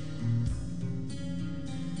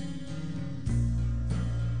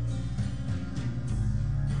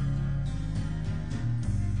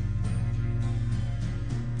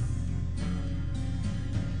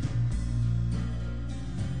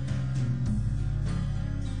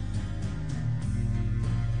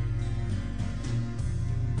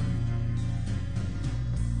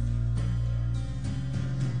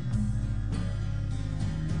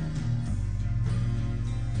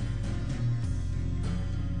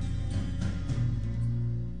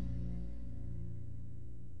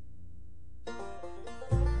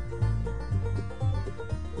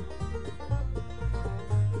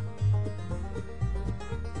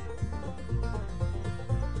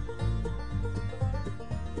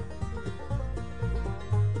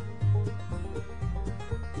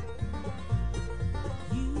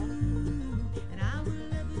 You and I were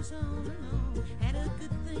lovers all along, had a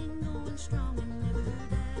good thing going strong and never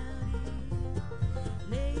doubted.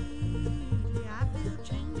 Lately I feel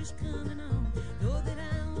changes coming on, know that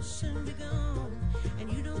I'll soon be gone,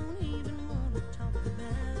 and you don't even want to talk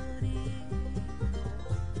about it.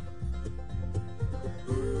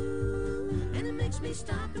 Ooh, and it makes me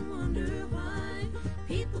stop and wonder why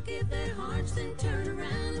people give their hearts, then turn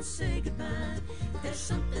around and say goodbye. If there's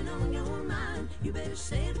something on your mind, you better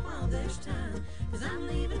say it while there's time, 'cause I'm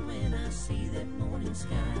leaving when I see that morning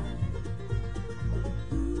sky.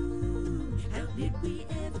 Ooh, how did we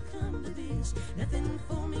ever come to this? Nothing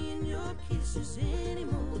for me in your kisses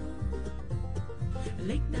anymore.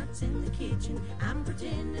 Late nights in the kitchen, I'm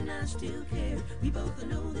pretending I still care. We both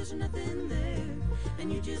know there's nothing there,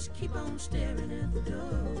 and you just keep on staring at the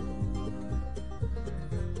door.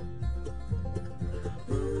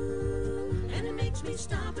 Ooh, and it makes me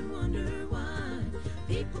stop and wonder why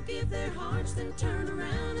people give their hearts, then turn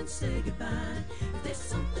around and say goodbye. If there's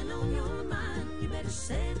something on your mind, you better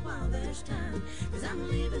say it while there's time, 'cause I'm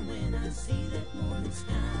leaving when I see that morning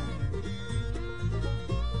sky.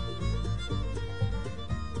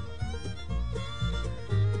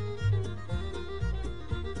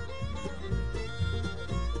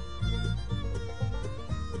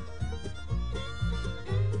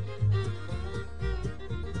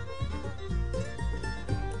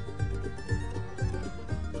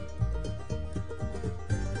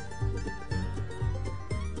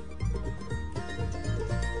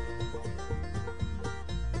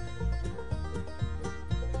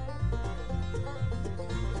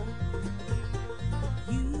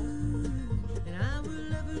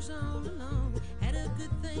 All along, had a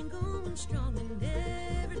good thing going strong and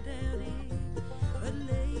never doubted. But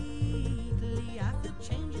lately I feel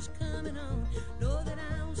changes coming on, know that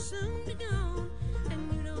I'll soon be gone,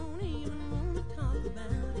 and you don't even want to talk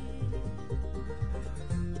about it.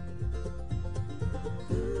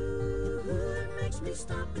 Ooh, it makes me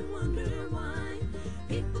stop and wonder why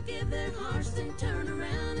people give their hearts, then turn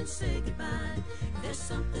around and say goodbye. If there's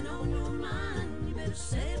something on your mind, you better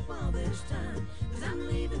say it while there's time. 'Cause I'm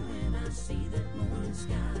leaving when I see that morning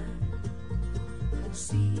sky.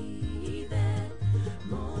 See that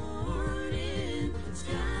morning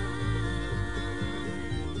sky.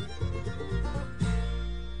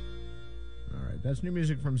 All right, that's new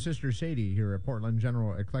music from Sister Sadie here at Portland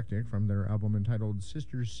General Eclectic from their album entitled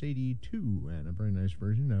Sister Sadie 2, and a very nice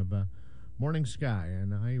version of Morning Sky.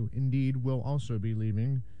 And I indeed will also be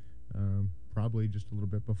leaving probably just a little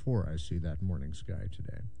bit before I see that morning sky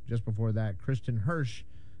today. Just before that, Kristen Hirsch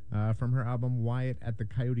from her album Wyatt at the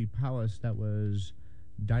Coyote Palace. That was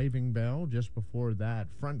Diving Bell. Just before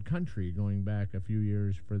that, Front Country, going back a few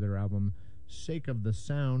years for their album Sake of the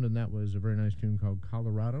Sound, and that was a very nice tune called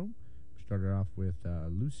Colorado. Started off with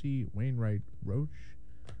Lucy Wainwright Roach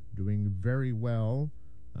doing very well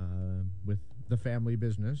with The Family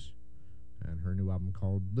Business, and her new album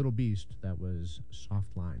called Little Beast. That was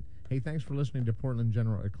Soft Line. Hey, thanks for listening to Portland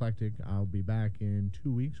General Eclectic. I'll be back in 2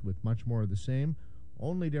 weeks with much more of the same,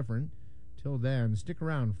 only different. Till then, stick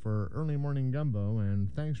around for Early Morning Gumbo, and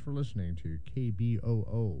thanks for listening to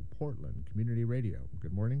KBOO Portland Community Radio.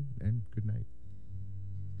 Good morning and good night.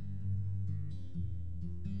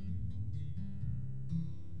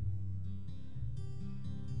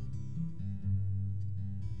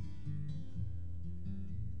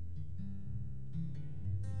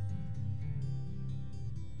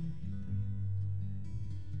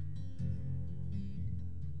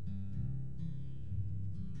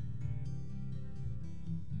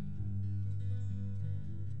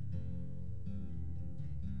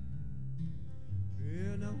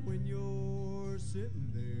 When you're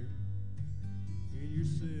sitting there in your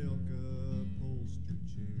silk upholstered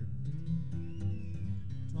chair,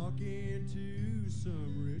 talking to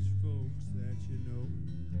some rich folks that you know,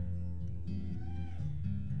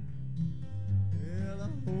 well, I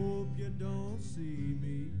hope you don't see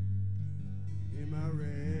me in my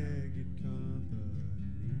ragged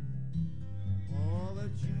company. All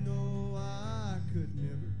that you know, I could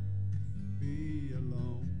never be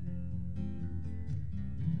alone.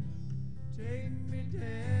 Take me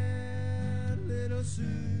down, little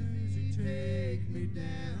Susie, take me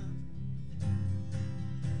down.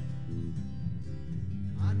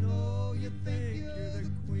 I know you think you're the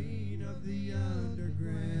queen of the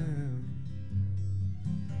underground.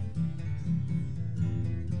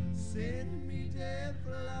 Send me dead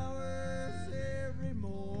flowers every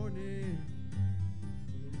morning.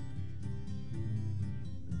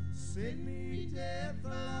 Send me dead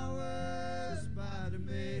flowers by the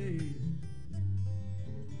maid.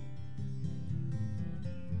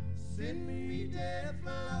 Send me dead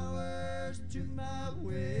flowers to my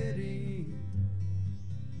wedding,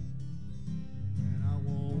 and I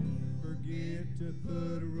won't forget to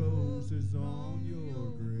put roses on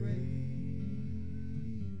your grave.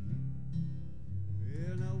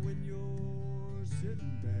 Well, now when you're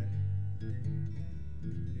sitting back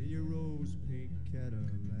in your rose pink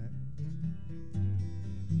Cadillac,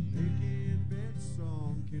 making bets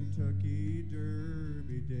on Kentucky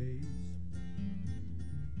Derby days,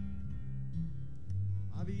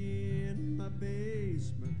 I'll be in my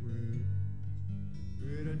basement room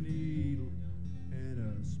with a needle and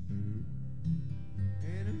a spoon,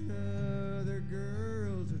 and another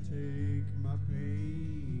girl to take my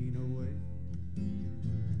pain away.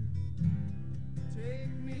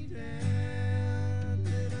 Take me down,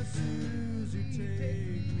 little Susie,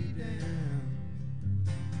 take me down.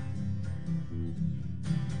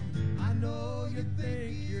 I know you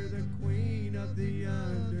think you're the queen of the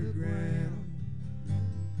underground.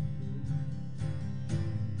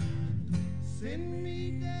 Send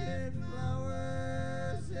me dead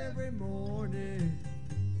flowers every morning.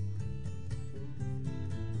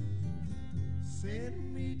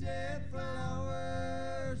 Send me dead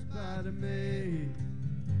flowers by the maid.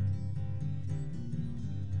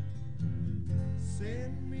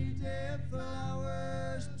 Send me dead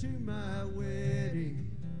flowers to my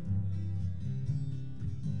wedding,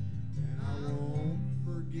 and I won't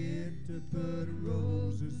forget to put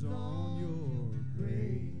roses on your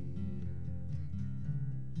grave.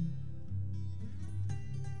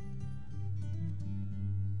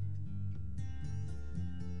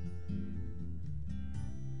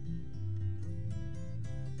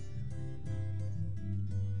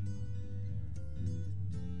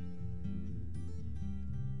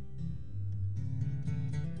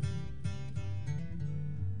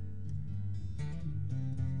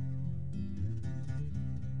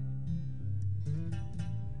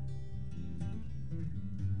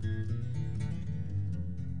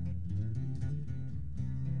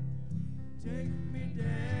 Take me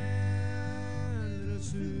down, little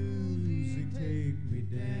Susie, take me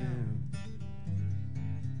down.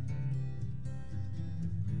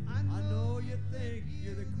 I know you think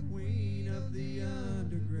you're the queen of the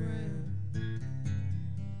underground.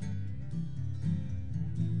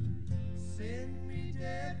 Send me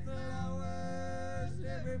dead flowers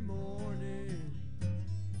every morning.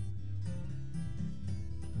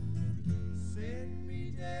 Send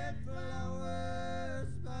me dead flowers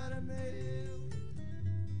by the mail.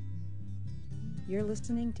 You're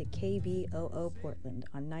listening to KBOO Portland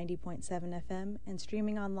on 90.7 FM and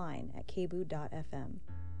streaming online at kboo.fm.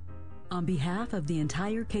 On behalf of the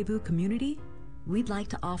entire KBOO community, we'd like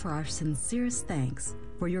to offer our sincerest thanks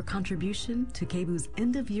for your contribution to KBOO's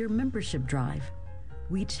end-of-year membership drive.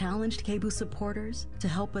 We challenged KBOO supporters to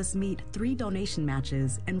help us meet 3 donation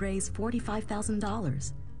matches and raise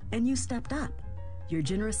 $45,000. And you stepped up. Your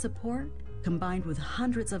generous support, combined with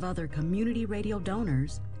hundreds of other community radio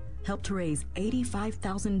donors, helped to raise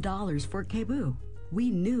 $85,000 for KBOO.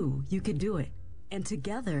 We knew you could do it, and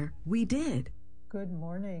together we did. Good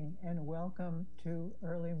morning and welcome to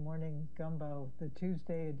Early Morning Gumbo, the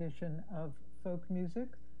Tuesday edition of folk music,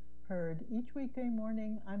 heard each weekday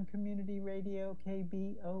morning on Community Radio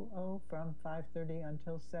KBOO from 5:30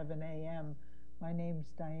 until 7 a.m. My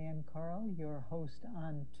name's Diane Carl, your host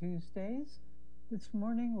on Tuesdays. This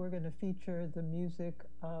morning we're going to feature the music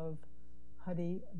of Huddy